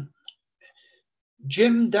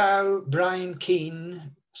 Jim Dow, Brian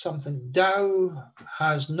Kean, Dow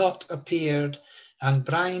has not appeared, and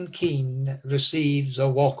Brian Kean receives a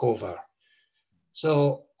walkover.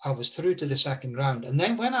 So I was through to the second round. And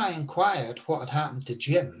then when I inquired what had happened to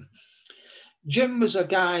Jim was a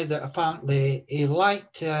guy that apparently he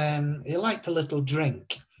liked a little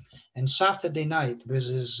drink. And Saturday night was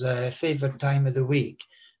his favourite time of the week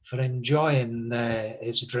for enjoying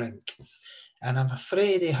his drink. And I'm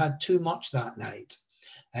afraid he had too much that night.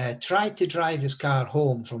 Tried to drive his car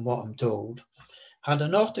home, from what I'm told. Had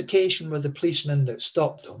an altercation with the policeman that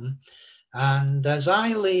stopped him. And as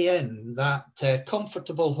I lay in that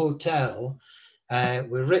comfortable hotel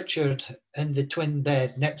with Richard in the twin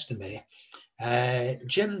bed next to me,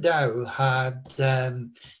 Jim Dow had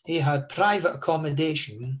private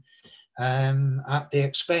accommodation at the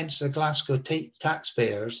expense of Glasgow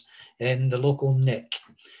taxpayers in the local Nick,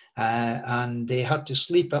 and they had to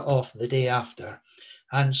sleep it off the day after.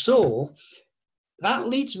 And so that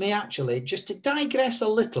leads me actually just to digress a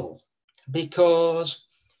little, because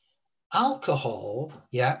alcohol,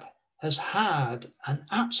 has had an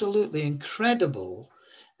absolutely incredible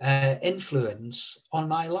influence on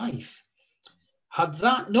my life. Had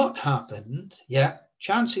that not happened,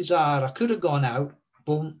 chances are I could have gone out,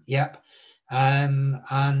 boom,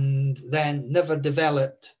 and then never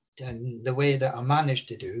developed in the way that I managed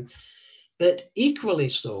to do. But equally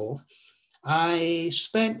so, I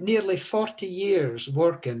spent nearly 40 years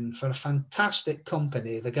working for a fantastic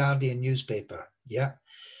company, the Guardian newspaper,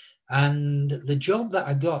 And the job that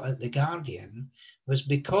I got at the Guardian was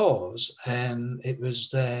because it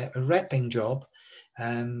was a repping job.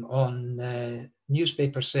 on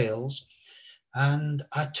newspaper sales. And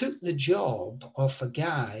I took the job of a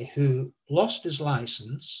guy who lost his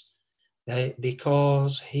license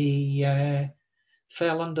because he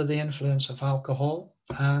fell under the influence of alcohol.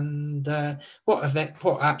 And what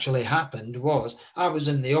actually happened was, I was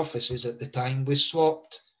in the offices at the time. We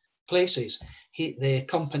swapped places. The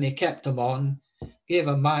company kept him on, gave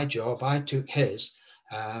him my job, I took his.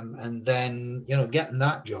 And then, you know, getting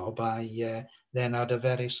that job, I then had a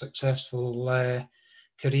very successful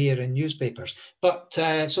career in newspapers. But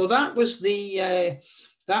so that was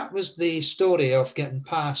the story of getting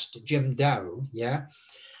past Jim Dow, yeah.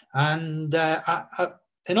 And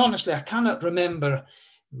and honestly, I cannot remember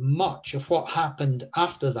much of what happened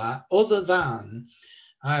after that, other than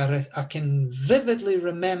I can vividly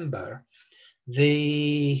remember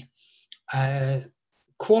the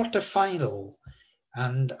quarter final,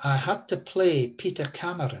 and I had to play Peter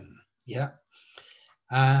Cameron, yeah.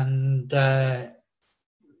 And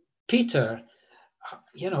Peter,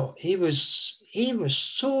 you know, he was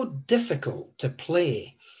so difficult to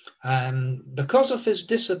play because of his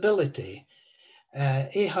disability.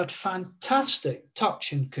 He had fantastic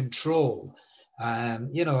touch and control.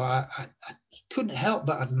 You know, I couldn't help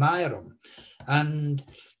but admire him. And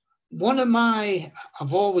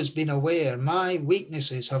I've always been aware, my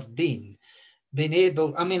weaknesses have been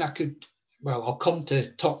able, I mean, I'll come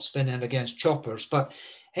to top spinning against choppers, but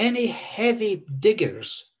any heavy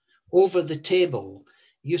diggers over the table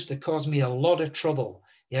used to cause me a lot of trouble.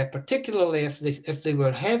 Yeah, particularly if they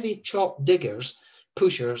were heavy chop diggers,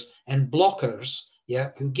 pushers and blockers,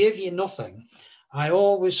 yeah, who gave you nothing. I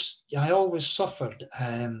always suffered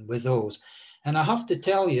with those. And I have to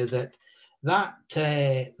tell you that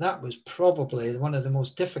was probably one of the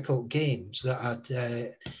most difficult games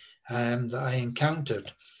that I encountered.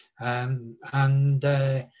 And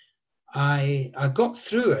I got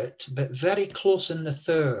through it, but very close in the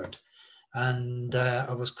third. And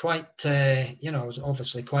I was quite, you know, I was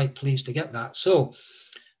obviously quite pleased to get that. So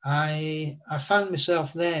I found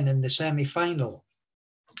myself then in the semi-final.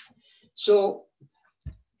 So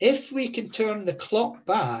if we can turn the clock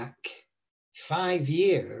back 5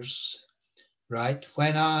 years, right,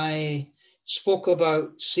 when I spoke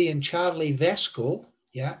about seeing Charlie Vesco,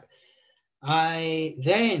 yeah, I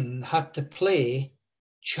then had to play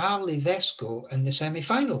Charlie Vesco in the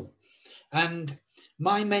semi-final. And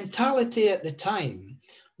my mentality at the time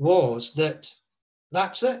was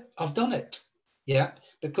that's it, I've done it, yeah,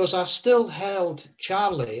 because I still held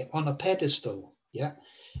Charlie on a pedestal, yeah.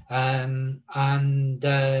 And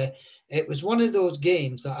it was one of those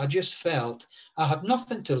games that I just felt I had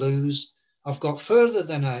nothing to lose. I've got further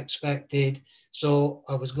than I expected, so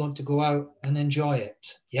I was going to go out and enjoy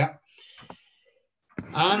it, yeah.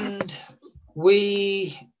 And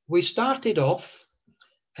we started off,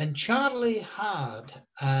 and Charlie had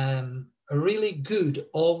a really good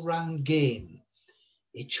all-round game.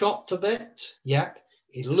 He chopped a bit, yeah.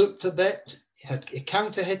 He looked a bit. He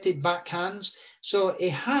counter-hitted backhands. So he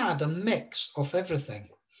had a mix of everything.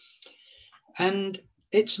 And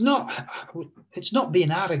it's not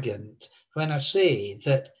being arrogant when I say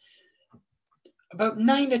that about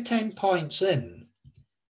 9 or 10 points in,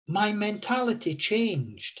 my mentality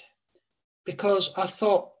changed, because I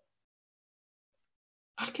thought,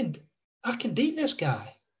 I can beat this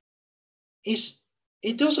guy.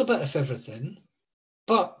 He does a bit of everything,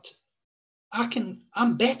 but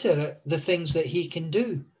I'm better at the things that he can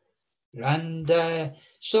do. And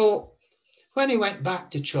so when he went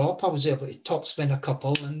back to chop, I was able to top spin a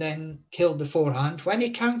couple and then killed the forehand. When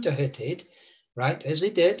he counter-hitted, right, as he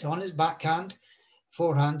did on his backhand,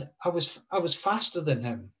 forehand, I was faster than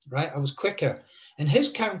him, right? I was quicker. And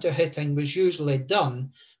his counter-hitting was usually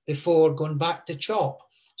done before going back to chop.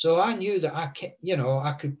 So I knew that I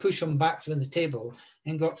could push him back from the table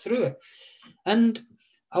and got through it. And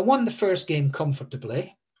I won the first game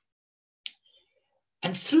comfortably.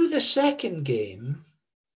 And through the second game,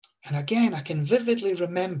 and again, I can vividly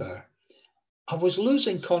remember, I was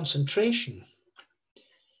losing concentration,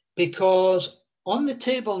 because on the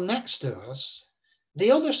table next to us,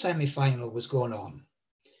 the other semi-final was going on.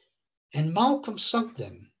 And Malcolm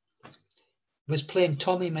Sugden was playing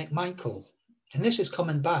Tommy McMichael. And this is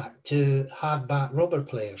coming back to hard-bat rubber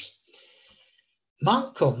players.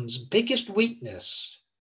 Malcolm's biggest weakness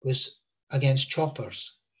was against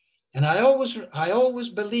choppers. And I always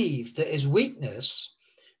believed that his weakness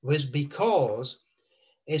was because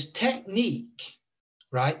his technique,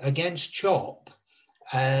 right, against chop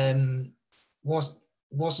wasn't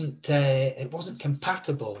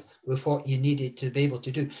compatible with what you needed to be able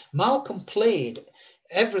to do. Malcolm played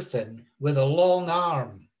everything with a long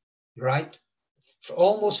arm, right?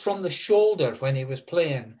 almost from the shoulder when he was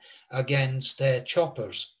playing against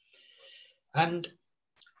choppers. And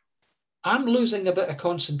I'm losing a bit of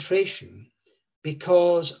concentration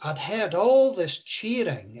because I'd heard all this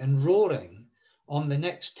cheering and roaring on the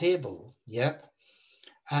next table. Yep.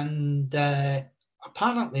 And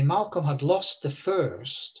apparently Malcolm had lost the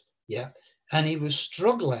first. Yeah. And he was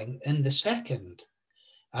struggling in the second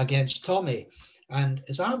against Tommy. And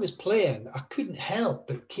as I was playing, I couldn't help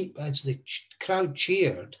but keep, as the crowd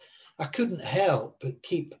cheered, I couldn't help but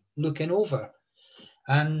keep looking over.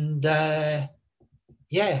 And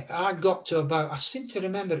yeah, I got to about, I seem to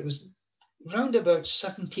remember it was round about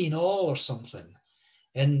 17 all or something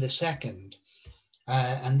in the second.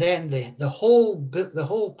 And then the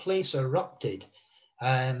whole place erupted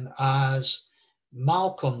as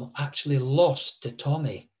Malcolm actually lost to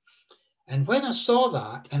Tommy. And when I saw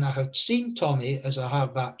that, and I had seen Tommy as a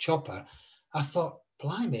hardback chopper, I thought,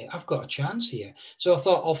 blimey, I've got a chance here. So I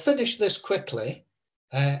thought, I'll finish this quickly,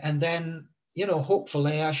 and then, you know,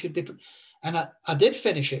 hopefully I should be. And I did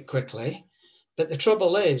finish it quickly, but the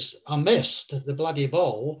trouble is I missed the bloody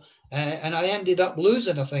ball, and I ended up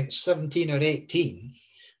losing, I think, 17 or 18.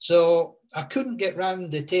 So I couldn't get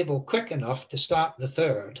round the table quick enough to start the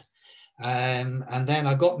third. And then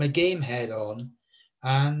I got my game head on,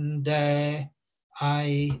 and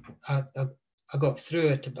I got through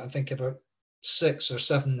it, I think, about 6 or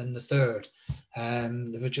 7 in the third.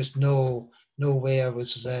 There was just no way I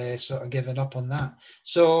was sort of giving up on that.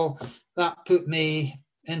 So that put me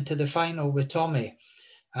into the final with Tommy.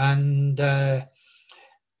 And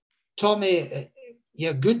Tommy,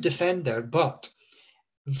 yeah, good defender, but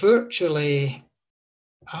virtually,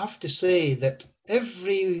 I have to say that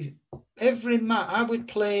every match I would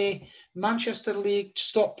play Manchester League,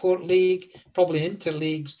 Stockport League, probably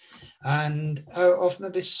interleagues, and out of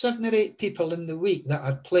maybe 7 or 8 people in the week that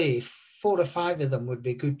I'd play, 4 or 5 of them would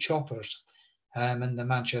be good choppers in the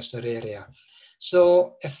Manchester area.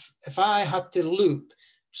 So if I had to loop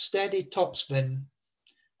steady topspin,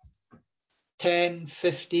 10,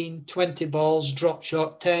 15, 20 balls, drop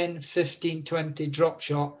shot, 10, 15, 20, drop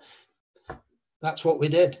shot, that's what we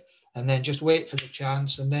did. And then just wait for the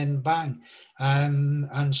chance and then bang.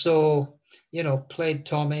 And so, you know, played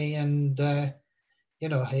Tommy, and, you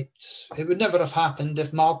know, it would never have happened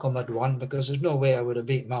if Malcolm had won, because there's no way I would have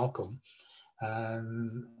beat Malcolm.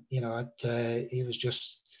 You know, he was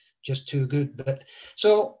just too good. But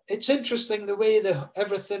so it's interesting the way that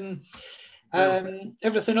everything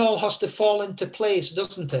all has to fall into place,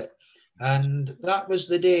 doesn't it? And that was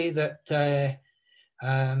the day that,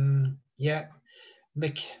 yeah,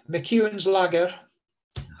 McEwen's Lager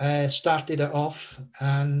started it off,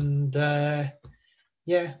 and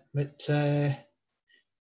yeah, but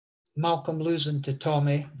Malcolm losing to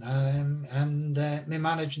Tommy, and me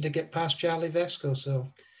managing to get past Charlie Vesco.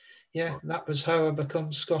 So yeah, that was how I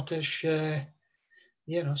become Scottish, you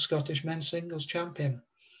know, Scottish men's singles champion.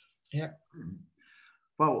 Yeah.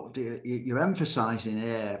 Well, you're emphasising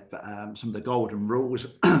here some of the golden rules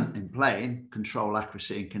in playing: control,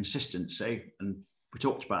 accuracy, and consistency. And we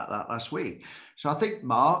talked about that last week. So I think,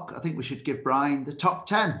 Mark, we should give Brian the top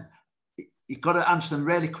 10. You've got to answer them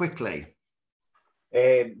really quickly.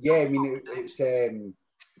 Yeah, I mean, it's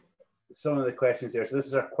some of the questions there. So this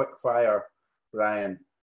is our quick fire, Brian.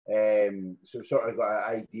 So we've sort of got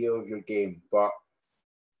an idea of your game. But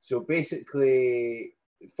so basically,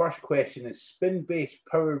 the first question is spin-based,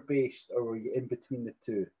 power-based, or were you in between the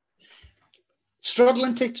two?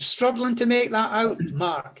 Struggling to make that out,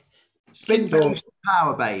 Mark. Spin-based,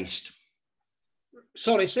 power-based.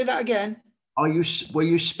 Sorry, say that again. Were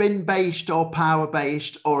you spin-based or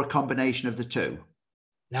power-based, or a combination of the two?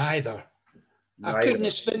 Neither. I couldn't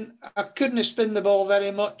have spin the ball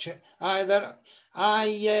very much either.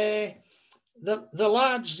 The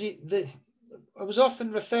lads, I was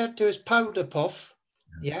often referred to as powder puff,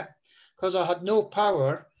 yeah, because I had no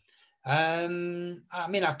power. I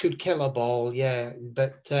mean, I could kill a ball, yeah,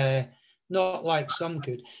 but not like some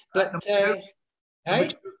could. But hey,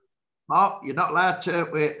 Mark, you're not allowed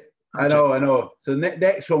to. I know. So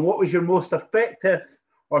next one, what was your most effective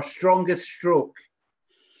or strongest stroke?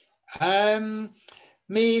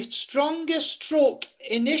 My strongest stroke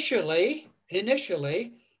initially.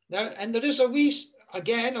 Now, and there is a wee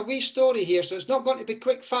story here, so it's not going to be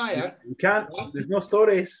quick fire. You can't. There's no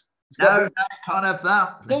stories. No, can't have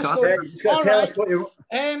that. No story. All right.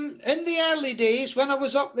 In the early days, when I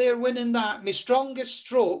was up there winning that, my strongest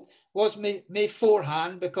stroke was my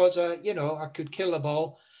forehand, because you know, I could kill a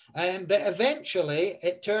ball. But eventually,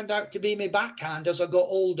 it turned out to be my backhand as I got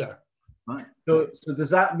older. Right. So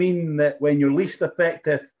does that mean that when you're least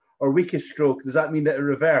effective or weakest stroke, does that mean that it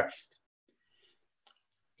reversed?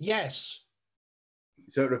 Yes.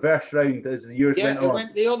 So it reversed round as the years went Yeah, it on.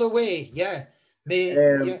 went the other way. Yeah.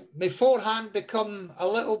 My forehand become a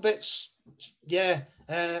little bit, a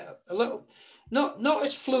little, not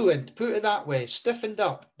as fluent, put it that way, stiffened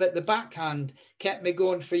up, but the backhand kept me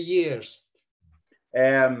going for years.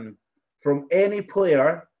 From any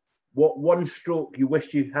player, what one stroke you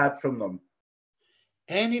wish you had from them?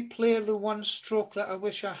 Any player, the one stroke that I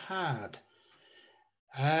wish I had.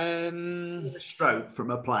 A stroke from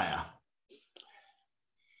a player.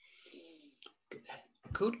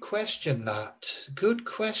 Good question, that. Good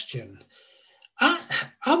question. I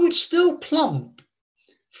would still plump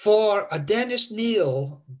for a Dennis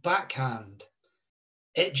Neal backhand.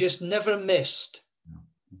 It just never missed.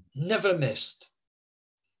 Never missed.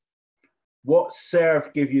 What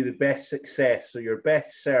serve gave you the best success? So your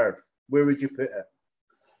best serve, where would you put it?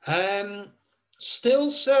 Still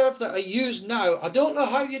serve that I use now. I don't know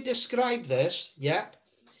how you describe this. Yep.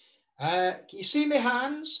 Can you see my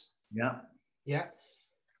hands? Yeah. Yeah.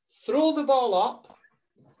 Throw the ball up,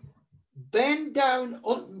 bend down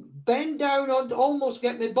on, almost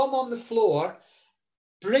get my bum on the floor,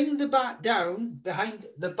 bring the bat down behind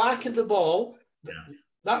the back of the ball. Yeah.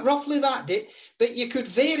 That roughly that did, but you could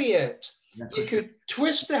vary it. Yeah, you could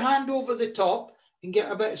twist the hand over the top and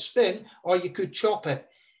get a bit of spin, or you could chop it.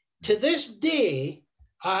 To this day,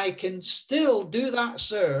 I can still do that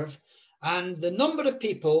serve, and the number of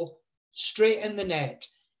people straight in the net.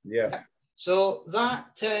 Yeah. So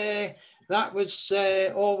that was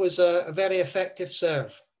always a very effective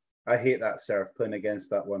serve. I hate that serve, playing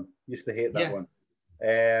against that one. Used to hate that one.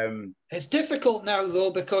 It's difficult now, though,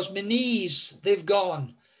 because my knees, they've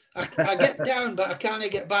gone. I get down, but I can't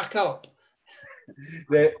get back up.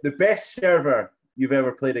 The best server you've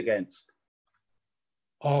ever played against?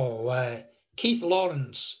 Oh, Keith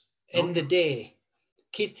Lawrence in the day.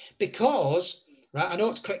 Keith, because... Right, I know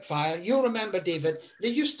it's quick fire. You'll remember, David, they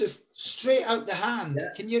used to straight out the hand. Yeah.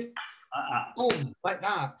 Can you? Boom, like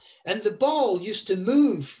that. And the ball used to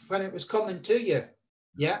move when it was coming to you.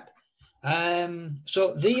 Yeah.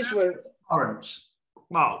 So these were... Lawrence.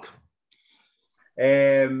 Mark.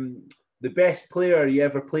 The best player you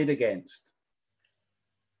ever played against?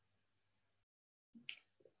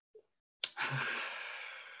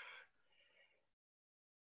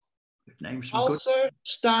 Names Alser,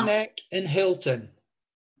 Stanek, and Hilton.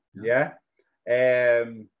 Yeah.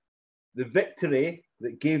 The victory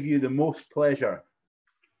that gave you the most pleasure?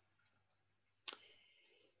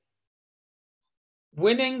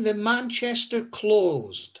 Winning the Manchester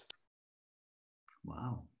Closed.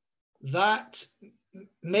 Wow. That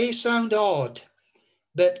may sound odd,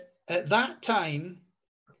 but at that time,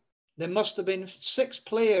 there must have been 6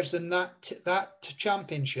 players in that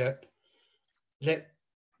championship that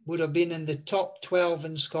would have been in the top 12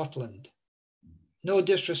 in Scotland. No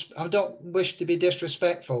disrespect, I don't wish to be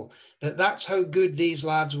disrespectful, but that's how good these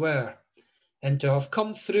lads were. And to have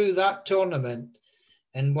come through that tournament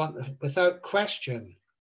and without question,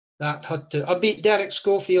 that had to... I beat Derek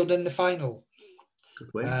Schofield in the final. Good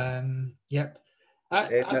win. Yep.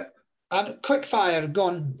 And quick fire,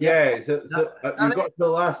 gone. Yeah, so you've got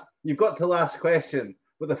to the last question.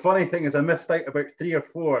 But the funny thing is I missed out about 3 or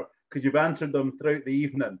 4 because you've answered them throughout the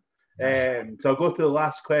evening. So I'll go to the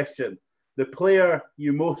last question. The player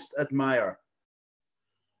you most admire?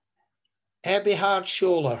 Eberhard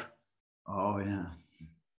Scholler. Oh, yeah.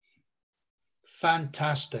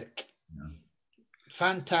 Fantastic. Yeah.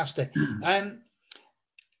 Fantastic.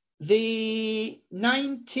 The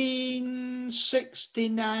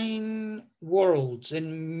 1969 Worlds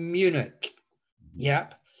in Munich.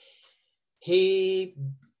 Yep. He,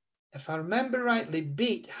 if I remember rightly,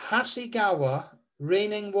 beat Hasegawa,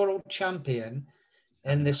 reigning world champion,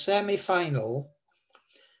 in the semi-final.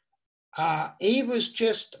 He was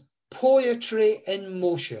just poetry in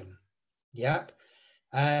motion. Yep.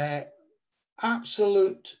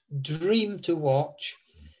 Absolute dream to watch.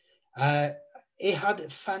 He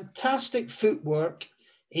had fantastic footwork.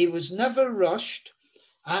 He was never rushed.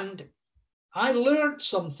 And I learned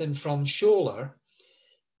something from Scholler.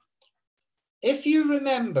 If you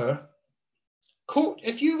remember,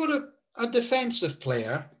 if you were a defensive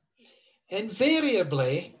player,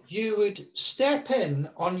 invariably you would step in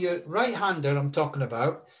on your right-hander, I'm talking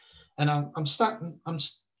about, and I'm sat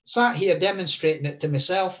here demonstrating it to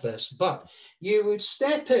myself, but you would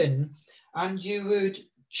step in and you would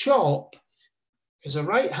chop as a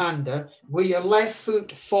right-hander with your left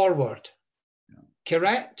foot forward,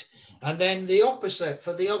 correct? And then the opposite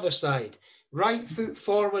for the other side, right foot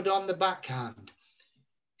forward on the backhand.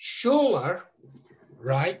 Scholler,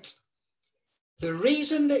 right, the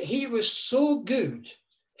reason that he was so good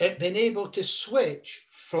being able to switch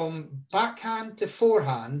from backhand to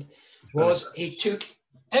forehand was he took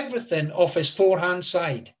everything off his forehand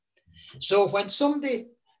side. So when somebody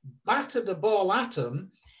battered the ball at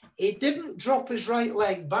him, he didn't drop his right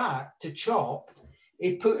leg back to chop.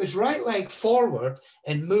 He put his right leg forward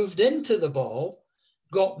and moved into the ball,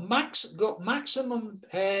 got maximum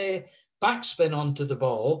backspin onto the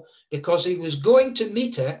ball because he was going to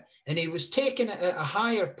meet it and he was taking it at a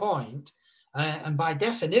higher point. And by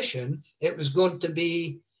definition, it was going to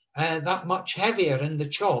be that much heavier in the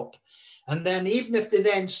chop. And then even if they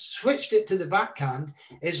then switched it to the backhand,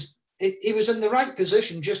 he was in the right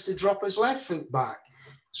position just to drop his left foot back.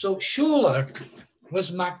 So Scholler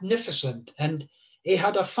was magnificent. And he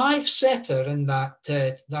had a 5-setter in that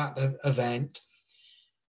event.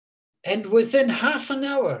 And within half an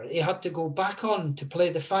hour, he had to go back on to play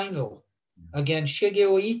the final against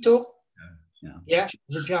Shigeo Ito. Yeah,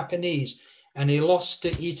 the Japanese. And he lost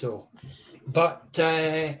to Ito. But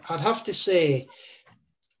I'd have to say,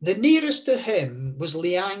 the nearest to him was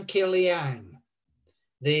Liang Ke-liang,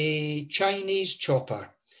 the Chinese chopper.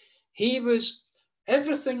 He was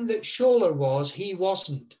everything that Scholler was, he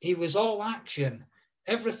wasn't. He was all action.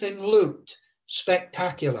 Everything looked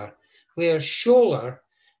spectacular. Where Scholler,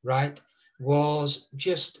 right, was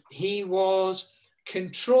just, he was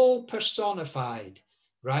control personified,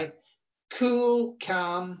 right? Cool,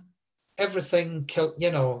 calm, everything, you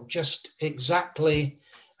know, just exactly,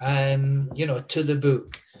 you know, to the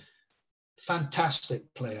book.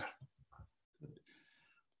 Fantastic player.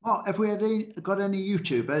 Well, have we got any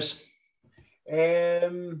YouTubers?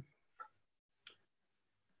 Do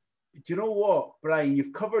you know what, Brian?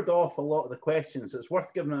 You've covered off a lot of the questions. It's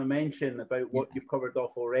worth giving a mention about what you've covered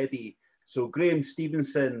off already. So Graham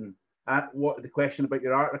Stevenson, the question about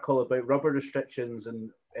your article about rubber restrictions, and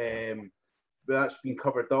that's been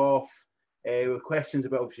covered off. With questions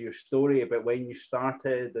about obviously your story about when you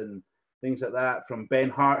started and things like that from Ben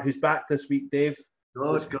Hart, who's back this week, Dave.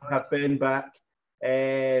 Good, so good to have Ben back.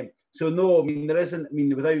 So no, I mean, there isn't, I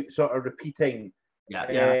mean, without sort of repeating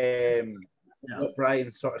what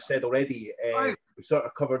Brian sort of said already, we sort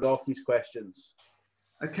of covered off these questions.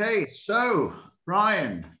 Okay, so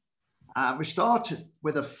Brian, we started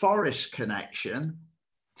with a Forest connection.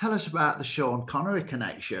 Tell us about the Sean Connery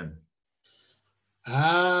connection.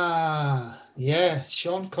 Yeah,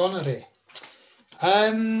 Sean Connery.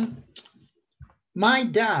 My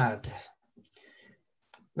dad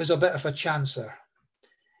was a bit of a chancer,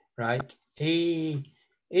 right? He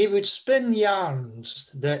would spin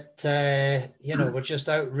yarns that, you know, were just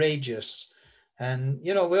outrageous. And,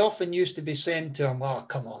 you know, we often used to be saying to him, oh,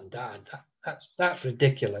 come on, Dad, that's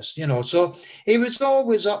ridiculous, you know. So he was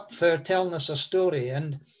always up for telling us a story.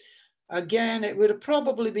 And again, it would have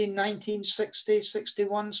probably been 1960,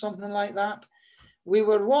 61, something like that. We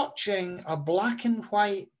were watching a black and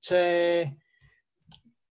white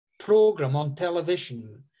program on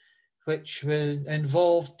television, which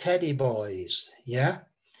involved teddy boys, yeah?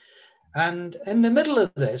 And in the middle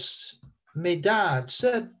of this, my dad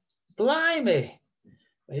said, blimey.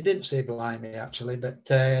 He didn't say blimey, actually,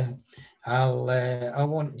 but I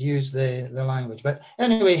won't use the language. But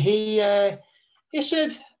anyway, he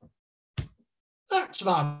said, that's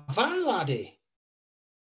my van laddie.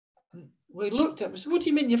 We looked at him and said, what do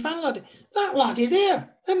you mean your van laddie? That laddie there,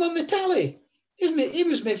 him on the telly. He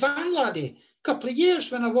was my van laddie a couple of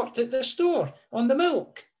years when I worked at the store on the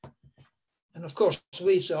milk. And of course,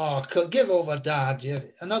 we said, oh, give over, Dad.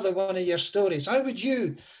 Another one of your stories. How would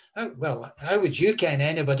you ken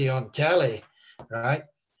anybody on telly, right?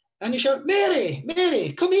 And you shout, Mary,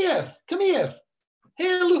 come here.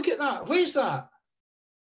 Hey, look at that. Where's that?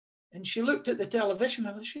 And she looked at the television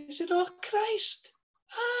and she said, oh, Christ.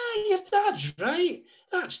 Your dad's right.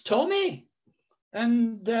 That's Tommy.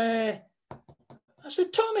 And I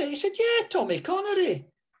said, Tommy? He said, yeah, Tommy Connery.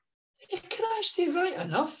 Christ, you're right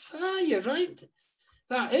enough. You're right.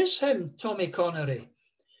 That is him, Tommy Connery.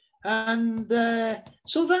 And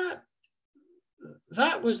so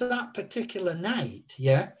that was that particular night,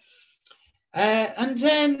 yeah. And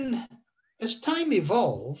then as time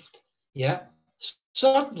evolved, yeah,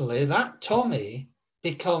 suddenly that Tommy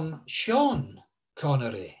become Sean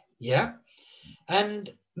Connery, yeah. And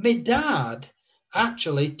my dad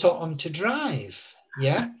actually taught him to drive,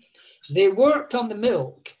 yeah. They worked on the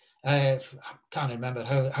milk. I can't remember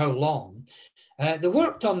how long. They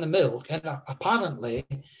worked on the milk, and apparently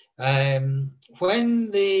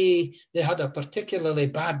when they had a particularly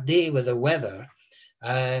bad day with the weather,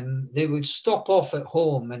 they would stop off at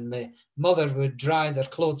home, and my mother would dry their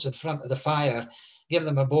clothes in front of the fire, give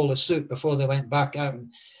them a bowl of soup before they went back out.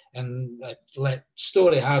 And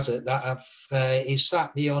story has it that he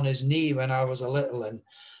sat me on his knee when I was a little,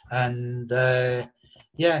 and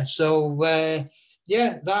yeah, so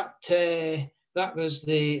yeah, that was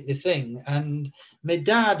the thing. And my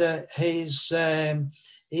dad, he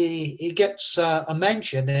gets a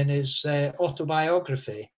mention in his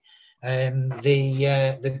autobiography,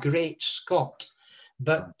 the Great Scot,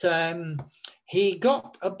 but he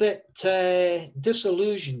got a bit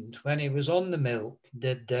disillusioned when he was on the milk,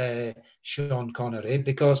 did Sean Connery,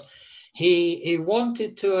 because he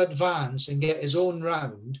wanted to advance and get his own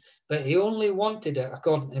round, but he only wanted it,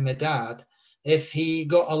 according to my dad, if he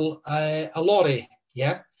got a lorry,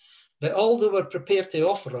 yeah? But all they were prepared to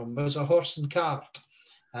offer him was a horse and cart.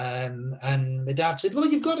 And my dad said, well,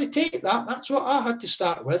 you've got to take that. That's what I had to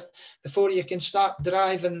start with before you can start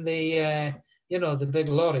driving the, the big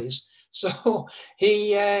lorries. So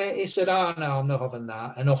he said, oh, no, I'm not having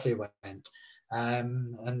that. And off he went.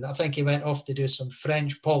 And I think he went off to do some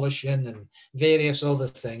French polishing and various other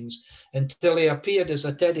things until he appeared as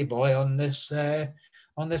a teddy boy on this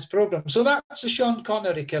program. So that's the Sean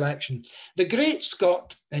Connery collection. The Great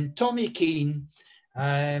Scot and Tommy Kean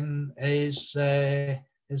is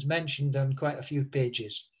mentioned on quite a few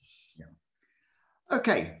pages. Yeah.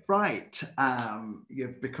 Okay, right.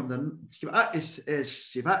 You've become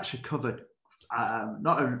you've actually covered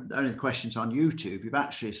not only the questions on YouTube, you've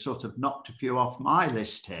actually sort of knocked a few off my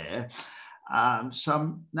list here. So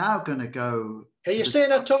I'm now going to go. Are you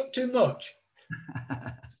saying I talk too much?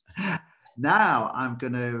 Now I'm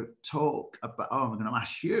going to talk about, I'm going to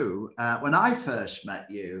ask you, when I first met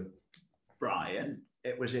you, Brian,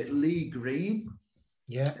 it was at Lee Green.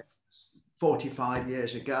 Yeah. 45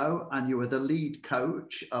 years ago, and you were the lead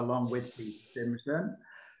coach along with Pete Simpson.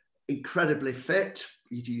 Incredibly fit.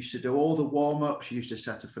 You used to do all the warm-ups. You used to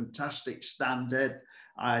set a fantastic standard.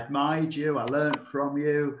 I admired you. I learned from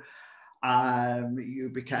you. You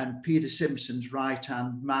became Peter Simpson's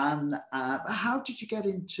right-hand man. How did you get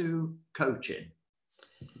into coaching?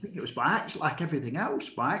 I think it was by accident, like everything else,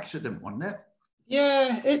 by accident, wasn't it?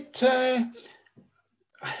 Yeah,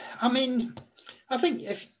 I think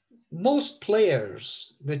if most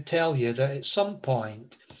players would tell you that at some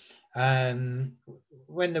point, when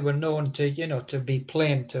they were known to be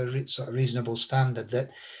playing to a sort of reasonable standard,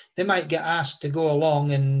 that they might get asked to go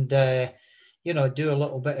along and do a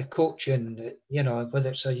little bit of coaching, whether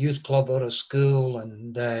it's a youth club or a school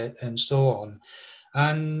and so on.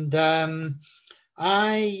 And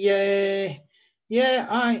I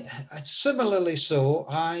similarly so,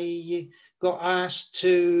 I got asked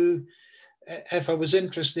to, if I was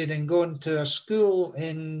interested in going to a school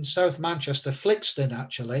in South Manchester, Flixton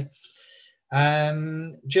actually,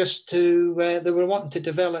 just to, they were wanting to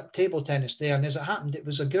develop table tennis there. And as it happened, it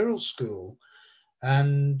was a girls' school.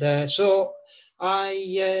 And so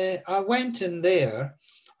I went in there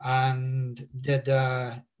and did,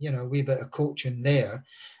 a wee bit of coaching there.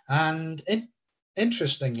 And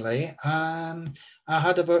interestingly, I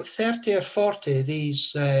had about 30 or 40 of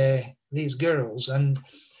these girls, and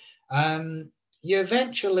you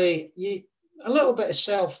eventually, a little bit of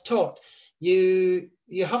self-taught, you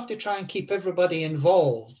have to try and keep everybody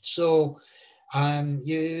involved. So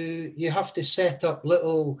you have to set up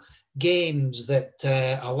little games that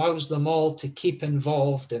allows them all to keep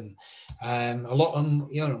involved, and a lot of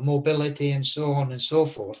mobility and so on and so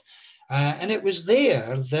forth. And it was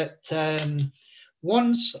there that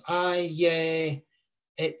once after,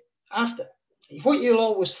 what you'll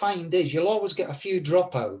always find is you'll always get a few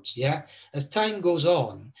dropouts, yeah, as time goes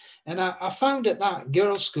on. And I found at that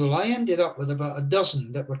girls' school, I ended up with about a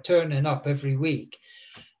dozen that were turning up every week.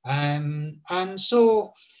 And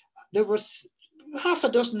so there were half a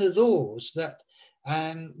dozen of those that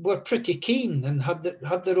were pretty keen and had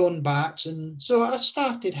their own bats. And so I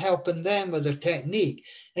started helping them with their technique.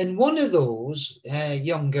 And one of those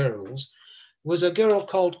young girls was a girl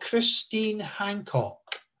called Christine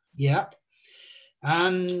Hancock. Yep.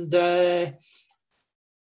 And I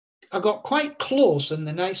got quite close in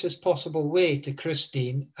the nicest possible way to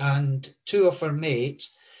Christine and two of her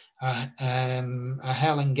mates,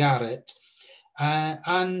 Helen Garrett.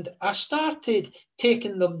 And I started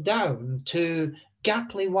taking them down to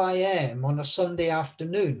Gatley YM on a Sunday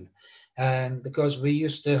afternoon, because we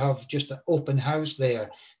used to have just an open house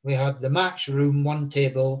there. We had the match room, one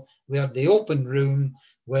table. We had the open room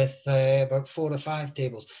with about 4 or 5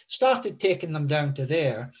 tables. Started taking them down to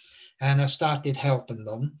there, and I started helping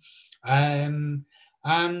them. And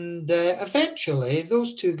eventually,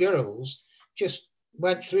 those two girls just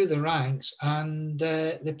went through the ranks, and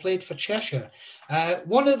they played for Cheshire.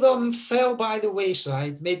 One of them fell by the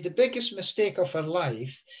wayside, made the biggest mistake of her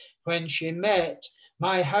life when she met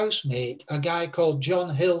my housemate, a guy called John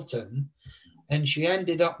Hilton, and she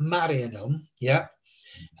ended up marrying him. Yeah.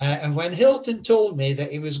 And when Hilton told me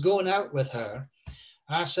that he was going out with her,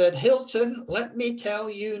 I said, Hilton, let me tell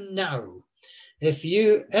you now, if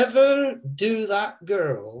you ever do that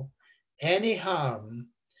girl any harm,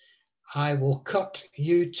 I will cut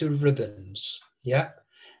you to ribbons. Yeah.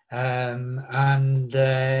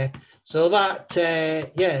 So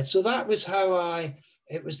that was how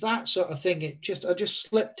it was that sort of thing. I just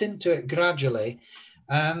slipped into it gradually.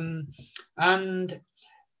 And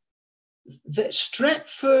the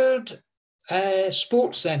Stretford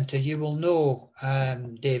Sports Centre, you will know,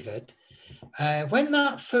 David, when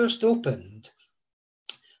that first opened,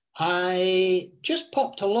 I just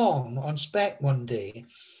popped along on spec one day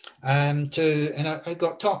and I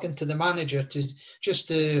got talking to the manager to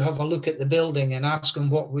have a look at the building and ask him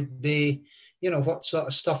what would be, what sort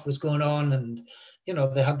of stuff was going on. And,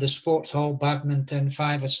 they had the sports hall, badminton,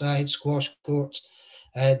 five-a-side, squash courts,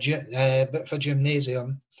 bit for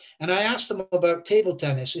gymnasium. And I asked him about table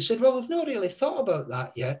tennis. He said, well, we've not really thought about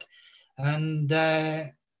that yet. And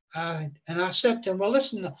I said to him, well,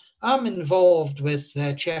 listen, I'm involved with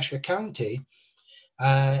Cheshire County.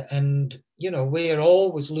 And, we're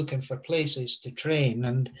always looking for places to train.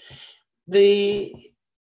 And the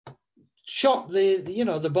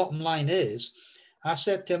bottom line is, I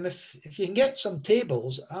said to him, if you can get some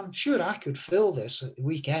tables, I'm sure I could fill this at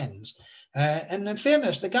weekends. And in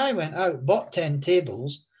fairness, the guy went out, bought 10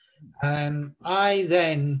 tables. I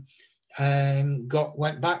then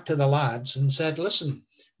went back to the lads and said, listen,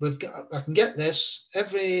 I can get this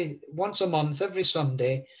once a month, every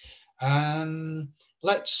Sunday.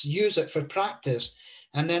 Let's use it for practice.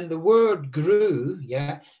 And then the word grew,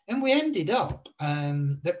 yeah. And we ended up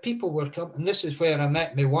that people were coming, and this is where I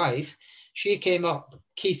met my wife. She came up,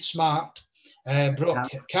 Keith Smart, brought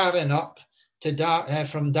Karen up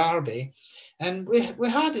from Derby. And we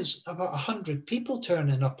had about 100 people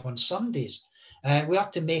turning up on Sundays. We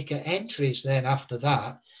had to make entries then after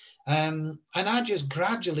that. And I just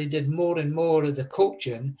gradually did more and more of the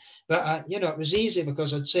coaching. But, it was easy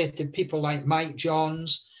because I'd say to people like Mike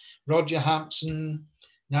Johns, Roger Hampson,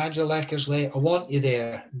 Nigel Eckersley, I want you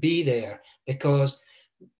there, be there. Because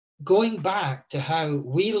going back to how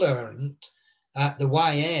we learned at the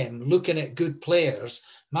YM, looking at good players,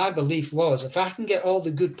 my belief was if I can get all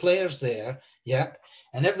the good players there,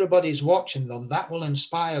 and everybody's watching them, that will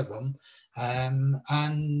inspire them.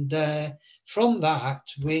 From that,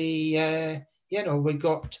 we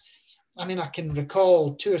got, I can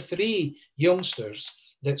recall 2 or 3 youngsters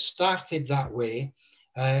that started that way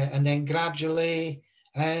and then gradually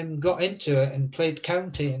got into it and played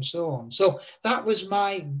county and so on. So that was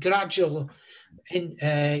my gradual,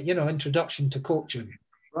 introduction to coaching.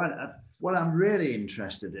 Right. What I'm really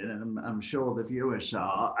interested in, and I'm sure the viewers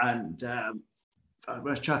are, and I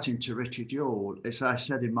was chatting to Richard Yule, as I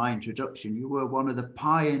said in my introduction, you were one of the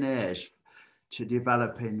pioneers to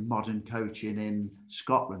developing modern coaching in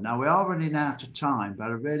Scotland. Now, we are running out of time, but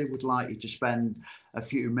I really would like you to spend a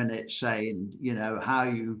few minutes saying, how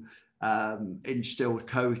you instilled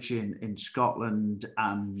coaching in Scotland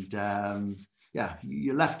and,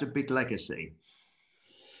 you left a big legacy.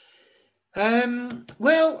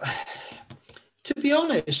 Well, to be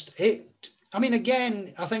honest,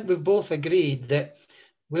 again, I think we've both agreed that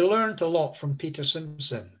we learned a lot from Peter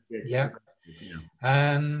Simpson. Yeah.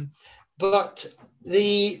 But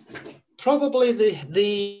the bit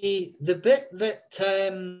that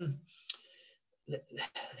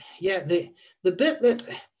the bit that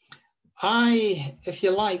I, if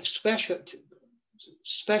you like,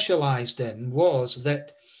 specialized in was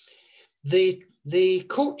that the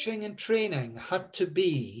coaching and training had to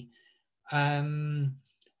be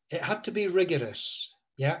it had to be rigorous.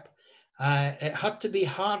 It had to be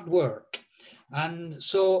hard work. And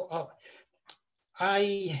so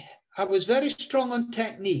I was very strong on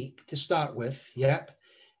technique to start with.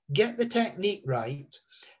 Get the technique right.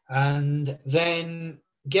 And then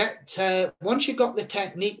once you got the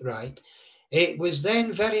technique right, it was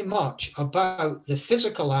then very much about the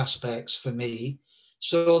physical aspects for me,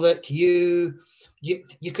 so that you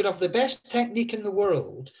could have the best technique in the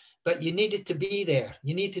world, but you needed to be there.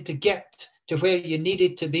 You needed to get to where you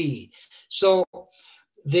needed to be. So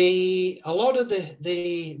a lot of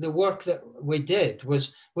the work that we did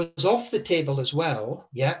was off the table as well.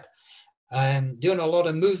 Doing a lot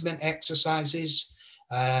of movement exercises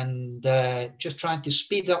and just trying to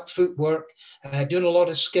speed up footwork, doing a lot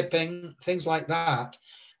of skipping, things like that.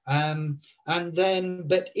 And then,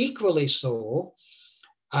 but equally so,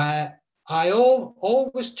 I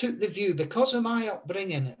always took the view, because of my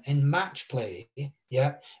upbringing in match play,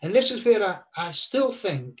 yeah, and this is where I still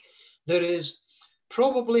think there is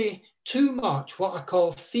probably too much what I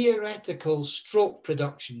call theoretical stroke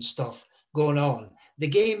production stuff going on. The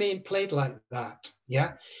game ain't played like that,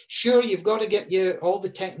 yeah. Sure, you've got to get all the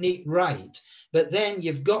technique right, but then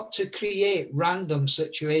you've got to create random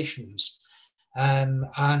situations.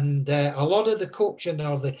 And a lot of the coaching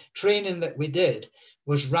or the training that we did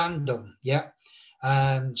was random, yeah.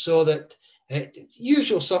 So that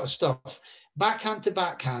usual sort of stuff, backhand to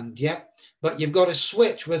backhand, yeah. But you've got to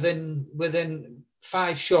switch within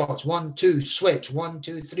 5 shots, 1, 2, switch, 1,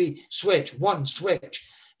 2, 3, switch, 1, switch,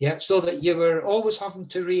 yeah. So that you were always having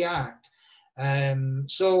to react.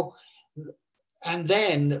 So, and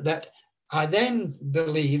then that I then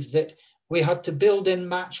believed that we had to build in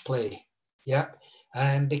match play, yeah,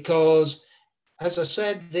 because, as I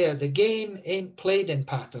said there, the game ain't played in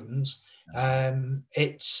patterns.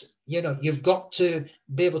 It's, you know, you've got to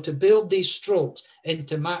be able to build these strokes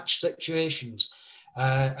into match situations.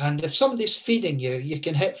 And if somebody's feeding you, you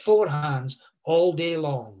can hit forehands all day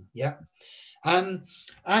long, yeah.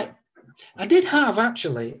 I did have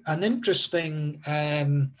actually an interesting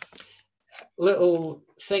little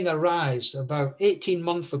thing arise about 18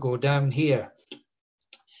 months ago down here.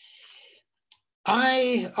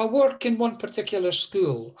 I work in one particular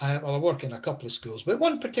school. Well, I work in a couple of schools, but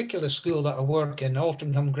one particular school that I work in,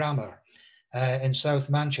 Altrincham Grammar, in South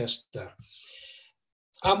Manchester.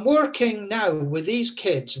 I'm working now with these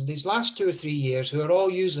kids in these last 2 or 3 years who are all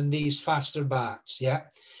using these faster bats, yeah.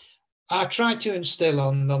 I try to instill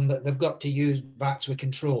on them that they've got to use bats with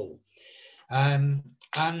control.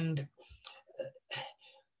 And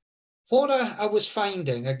what I was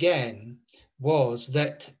finding again was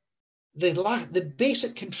that the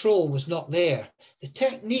basic control was not there. The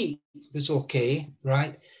technique was okay,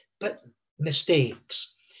 right? But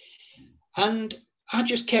mistakes. And I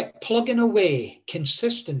just kept plugging away,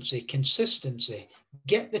 consistency.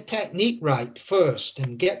 Get the technique right first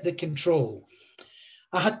and get the control.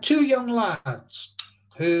 I had 2 young lads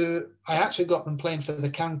who I actually got them playing for the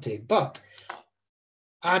county, but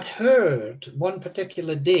I'd heard one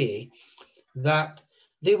particular day that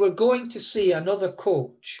they were going to see another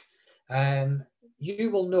coach. You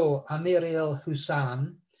will know Amir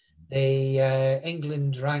Hussain, the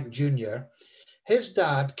England ranked junior. His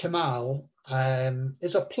dad, Kamal,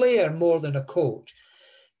 is a player more than a coach.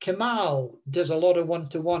 Kamal does a lot of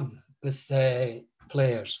one-to-one with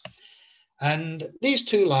players. And these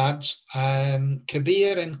 2 lads,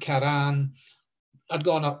 Kabir and Karan, had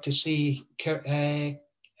gone up to see Kamal.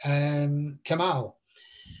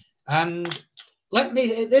 And let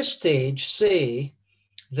me at this stage say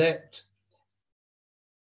that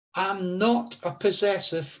I'm not a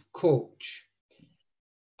possessive coach.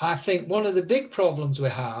 I think one of the big problems we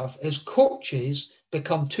have is coaches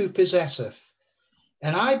become too possessive.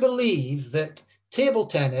 And I believe that table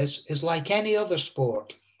tennis is like any other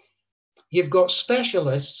sport. You've got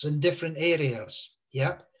specialists in different areas,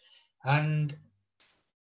 yeah? And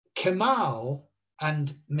Kamal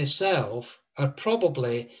and myself are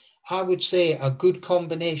probably, I would say, a good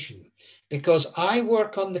combination, because I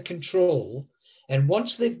work on the control, and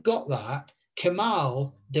once they've got that,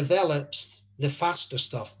 Kamal develops the faster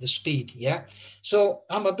stuff, the speed, yeah? So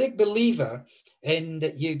I'm a big believer in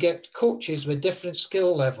that you get coaches with different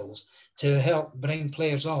skill levels to help bring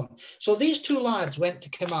players on. So these 2 lads went to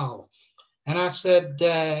Kamal, and I said,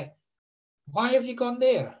 why have you gone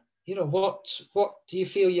there? You know, what do you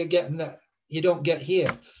feel you're getting that you don't get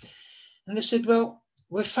here? And they said, well,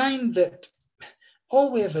 we find that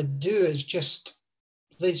all we ever do is just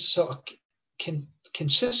these sort of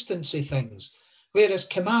consistency things, whereas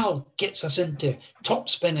Kamal gets us into top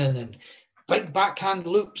spinning and big backhand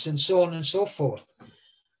loops and so on and so forth.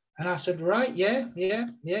 And I said, right, yeah,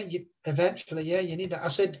 you eventually, yeah, you need that. I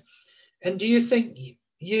said, and do you think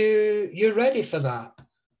you're ready for that?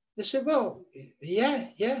 They said, well, yeah,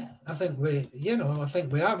 I think we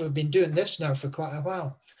are. We've been doing this now for quite a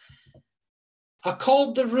while. I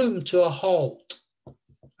called the room to a halt.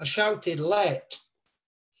 I shouted, let.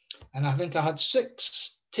 And I think I had 7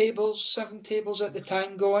 tables at the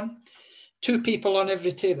time going. 2 people on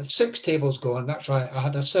every table, 6 tables going, that's right. I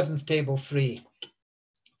had a 7th table free.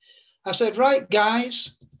 I said, right,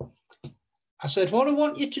 guys. I said, what I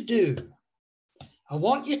want you to do, I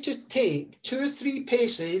want you to take 2 or 3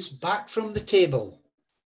 paces back from the table.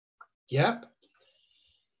 Yep.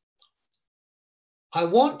 I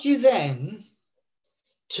want you then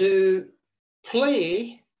to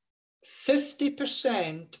play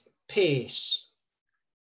 50% pace.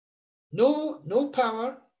 No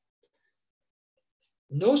power,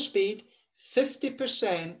 no speed,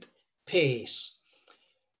 50% pace.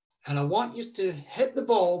 And I want you to hit the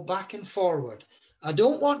ball back and forward. I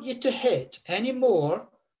don't want you to hit any more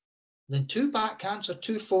than 2 backhands or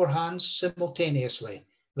 2 forehands simultaneously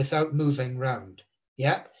without moving round.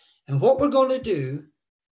 Yeah. And what we're going to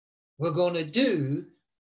do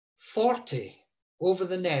 40 over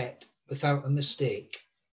the net without a mistake.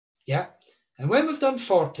 Yeah. And when we've done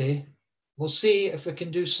 40, we'll see if we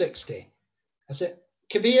can do 60. I said,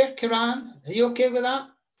 Kabir, Kiran, are you okay with that?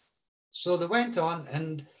 So they went on,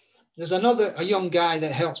 and there's a young guy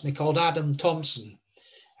that helps me called Adam Thompson.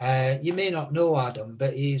 You may not know Adam,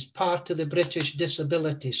 but he's part of the British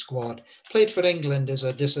disability squad, played for England as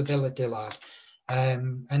a disability lad.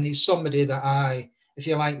 And he's somebody that I, if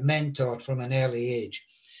you like, mentored from an early age.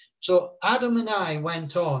 So Adam and I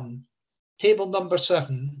went on table number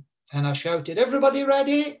 7, and I shouted, everybody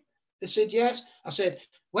ready? They said, yes. I said,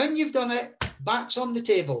 when you've done it, bats on the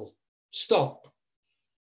table, stop.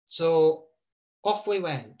 So off we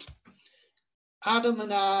went. Adam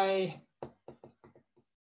and I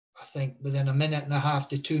think within a minute and a half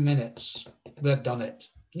to 2 minutes, we've done it.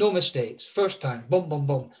 No mistakes. First time, boom, boom,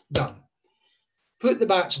 boom, done. Put the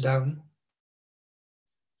bats down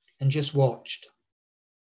and just watched.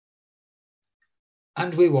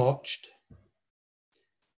 And we watched.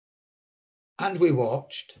 And we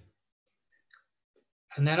watched.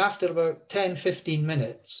 And then after about 10, 15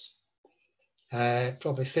 minutes,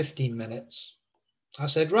 probably 15 minutes, I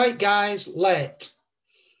said, right, guys, let.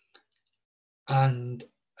 And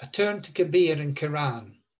I turned to Kabir and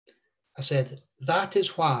Kiran. I said, that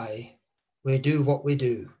is why we do what we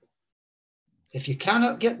do. If you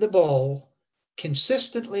cannot get the ball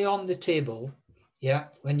consistently on the table, yeah,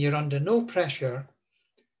 when you're under no pressure,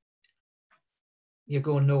 you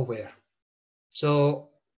go nowhere.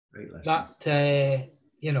 So that,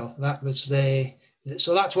 that was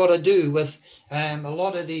so that's what I do with a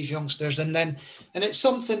lot of these youngsters. And it's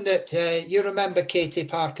something that you remember Katie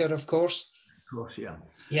Parker, of course. Of course, yeah.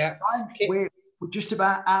 Yeah. We're just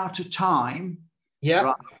about out of time. Yeah.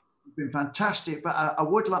 Right. It's been fantastic. But I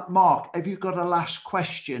would like, Mark, have you got a last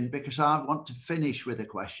question? Because I want to finish with a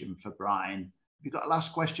question for Brian. Have you got a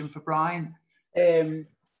last question for Brian?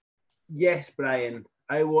 Yes, Brian.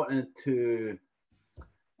 I wanted to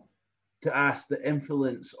ask the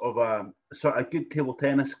influence of a sort of good table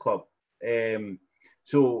tennis club.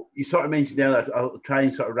 So you sort of mentioned earlier, I'll try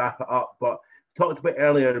and sort of wrap it up, but talked a bit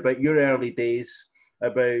earlier about your early days,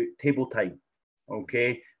 about table time,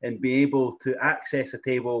 okay, and being able to access a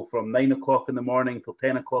table from 9 o'clock in the morning till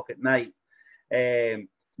 10 o'clock at night. I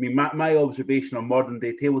mean, my observation on modern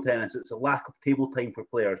day table tennis, it's a lack of table time for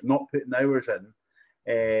players, not putting hours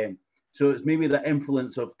in. So it's maybe the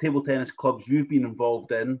influence of table tennis clubs you've been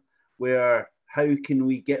involved in, where how can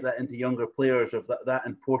we get that into younger players of that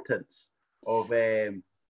importance of that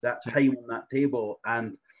time on that table,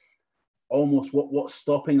 and almost what's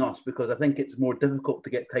stopping us, because I think it's more difficult to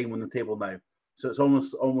get time on the table now. So it's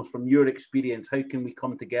almost from your experience, how can we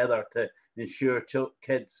come together to ensure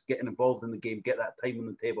kids getting involved in the game get that time on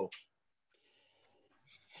the table?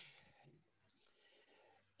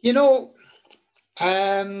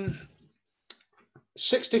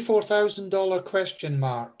 $64,000 question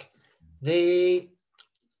mark. The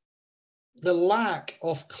lack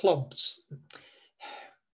of clubs,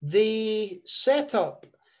 the setup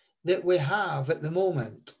that we have at the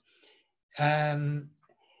moment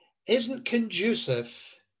isn't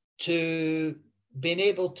conducive to being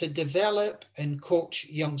able to develop and coach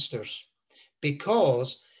youngsters,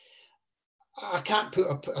 because I can't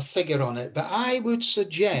put a figure on it, but I would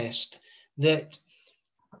suggest that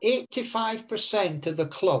 85% of the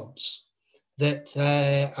clubs that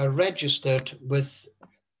are registered with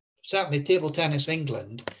certainly Table Tennis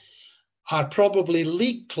England are probably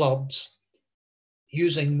league clubs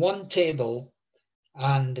using one table,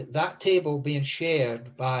 and that table being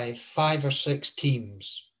shared by 5 or 6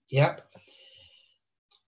 teams. Yep.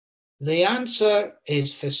 The answer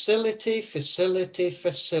is facility, facility,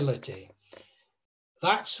 facility.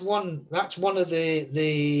 That's one of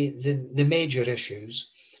the major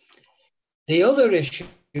issues. The other issue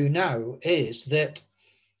now is that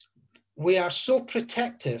we are so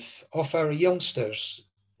protective of our youngsters,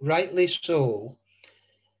 rightly so,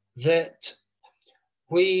 that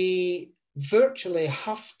we virtually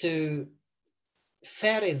have to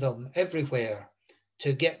ferry them everywhere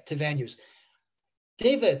to get to venues.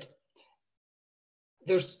 David,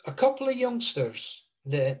 there's a couple of youngsters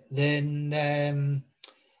that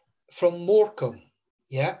from Morecambe,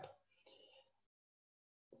 yep.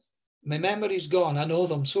 My memory's gone. I know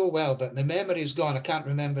them so well, but my memory's gone. I can't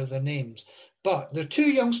remember their names. But there are two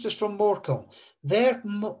youngsters from Morecambe. Their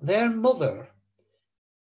mother,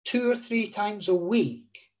 2 or 3 times a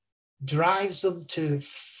week, drives them to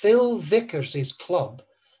Phil Vickers' club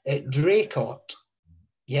at Draycott.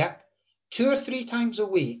 Yeah, 2 or 3 times a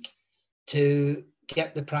week to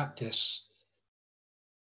get the practice.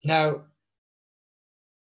 Now,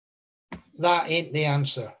 that ain't the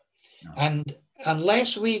answer. No. And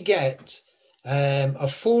unless we get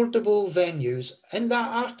affordable venues, in that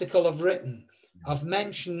article I've written, I've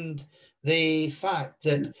mentioned the fact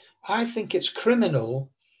that I think it's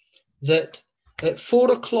criminal that at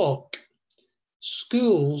 4 o'clock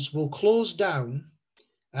schools will close down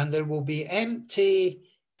and there will be empty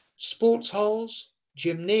sports halls,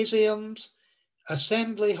 gymnasiums,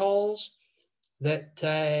 assembly halls that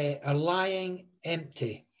are lying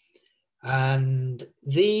empty. And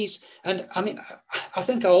I mean, I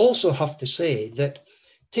think I also have to say that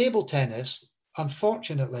table tennis,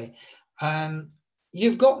 unfortunately,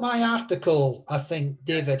 you've got my article, I think,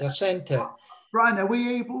 David, I sent it. Brian, are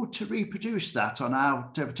we able to reproduce that on our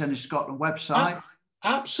Table Tennis Scotland website?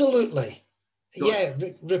 Absolutely.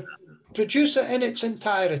 Good. Yeah, produce it in its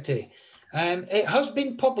entirety. It has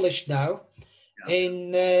been published now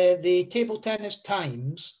in the Table Tennis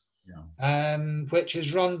Times, which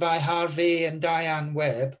is run by Harvey and Diane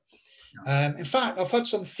Webb. In fact, I've had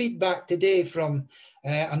some feedback today from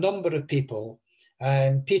a number of people.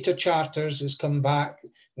 Peter Charters has come back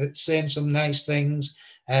saying some nice things.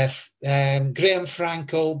 Graham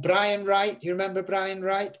Frankel, Brian Wright, you remember Brian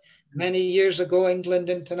Wright? Many years ago, England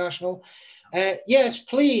International. Yes,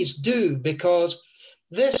 please do, because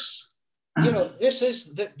this, this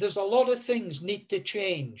is, there's a lot of things need to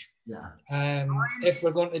change if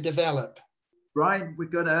we're going to develop. Brian, we're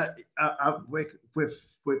gonna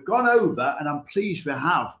we've gone over, and I'm pleased we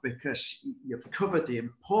have, because you've covered the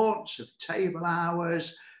importance of table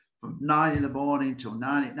hours from 9 in the morning till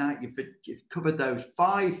 9 at night. You've covered those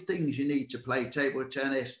 5 things you need to play table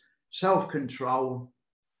tennis: self-control,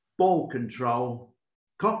 ball control.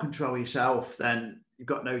 Can't control yourself, then you've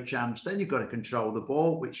got no chance. Then you've got to control the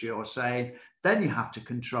ball, which you're saying. Then you have to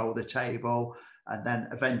control the table. And then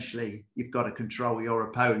eventually you've got to control your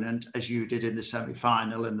opponent, as you did in the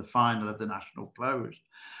semi-final and the final of the National Close.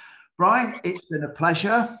 Brian, it's been a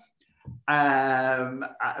pleasure.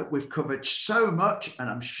 We've covered so much, and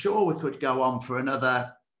I'm sure we could go on for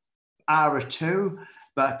another hour or two,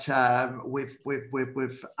 but we've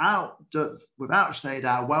outstayed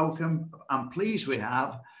our welcome. I'm pleased we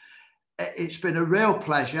have. It's been a real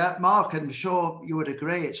pleasure, Mark. I'm sure you would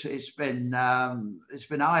agree. It's been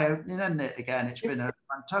eye-opening, hasn't it? Again, it's been a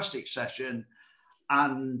fantastic session.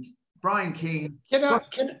 And Brian Kean, can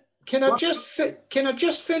I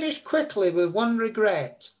just finish quickly with one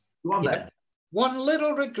regret? Go on then. One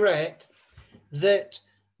little regret that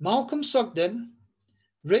Malcolm Sugden,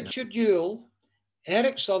 Richard Yule,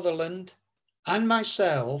 Eric Sutherland, and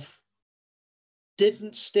myself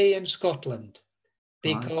didn't stay in Scotland,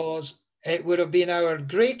 because it would have been our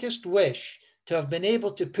greatest wish to have been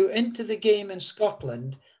able to put into the game in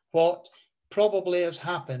Scotland what probably has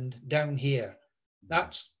happened down here.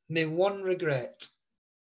 That's my one regret.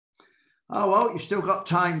 Oh, well, you've still got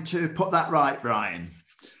time to put that right, Brian.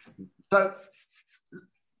 So,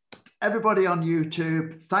 everybody on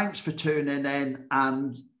YouTube, thanks for tuning in.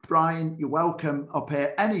 And Brian, you're welcome up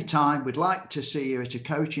here anytime. We'd like to see you at a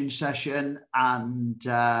coaching session. And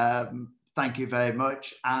thank you very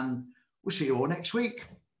much. And we'll see you all next week.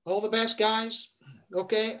 All the best, guys.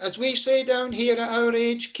 Okay, as we say down here at our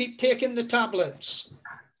age, keep taking the tablets.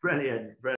 Brilliant.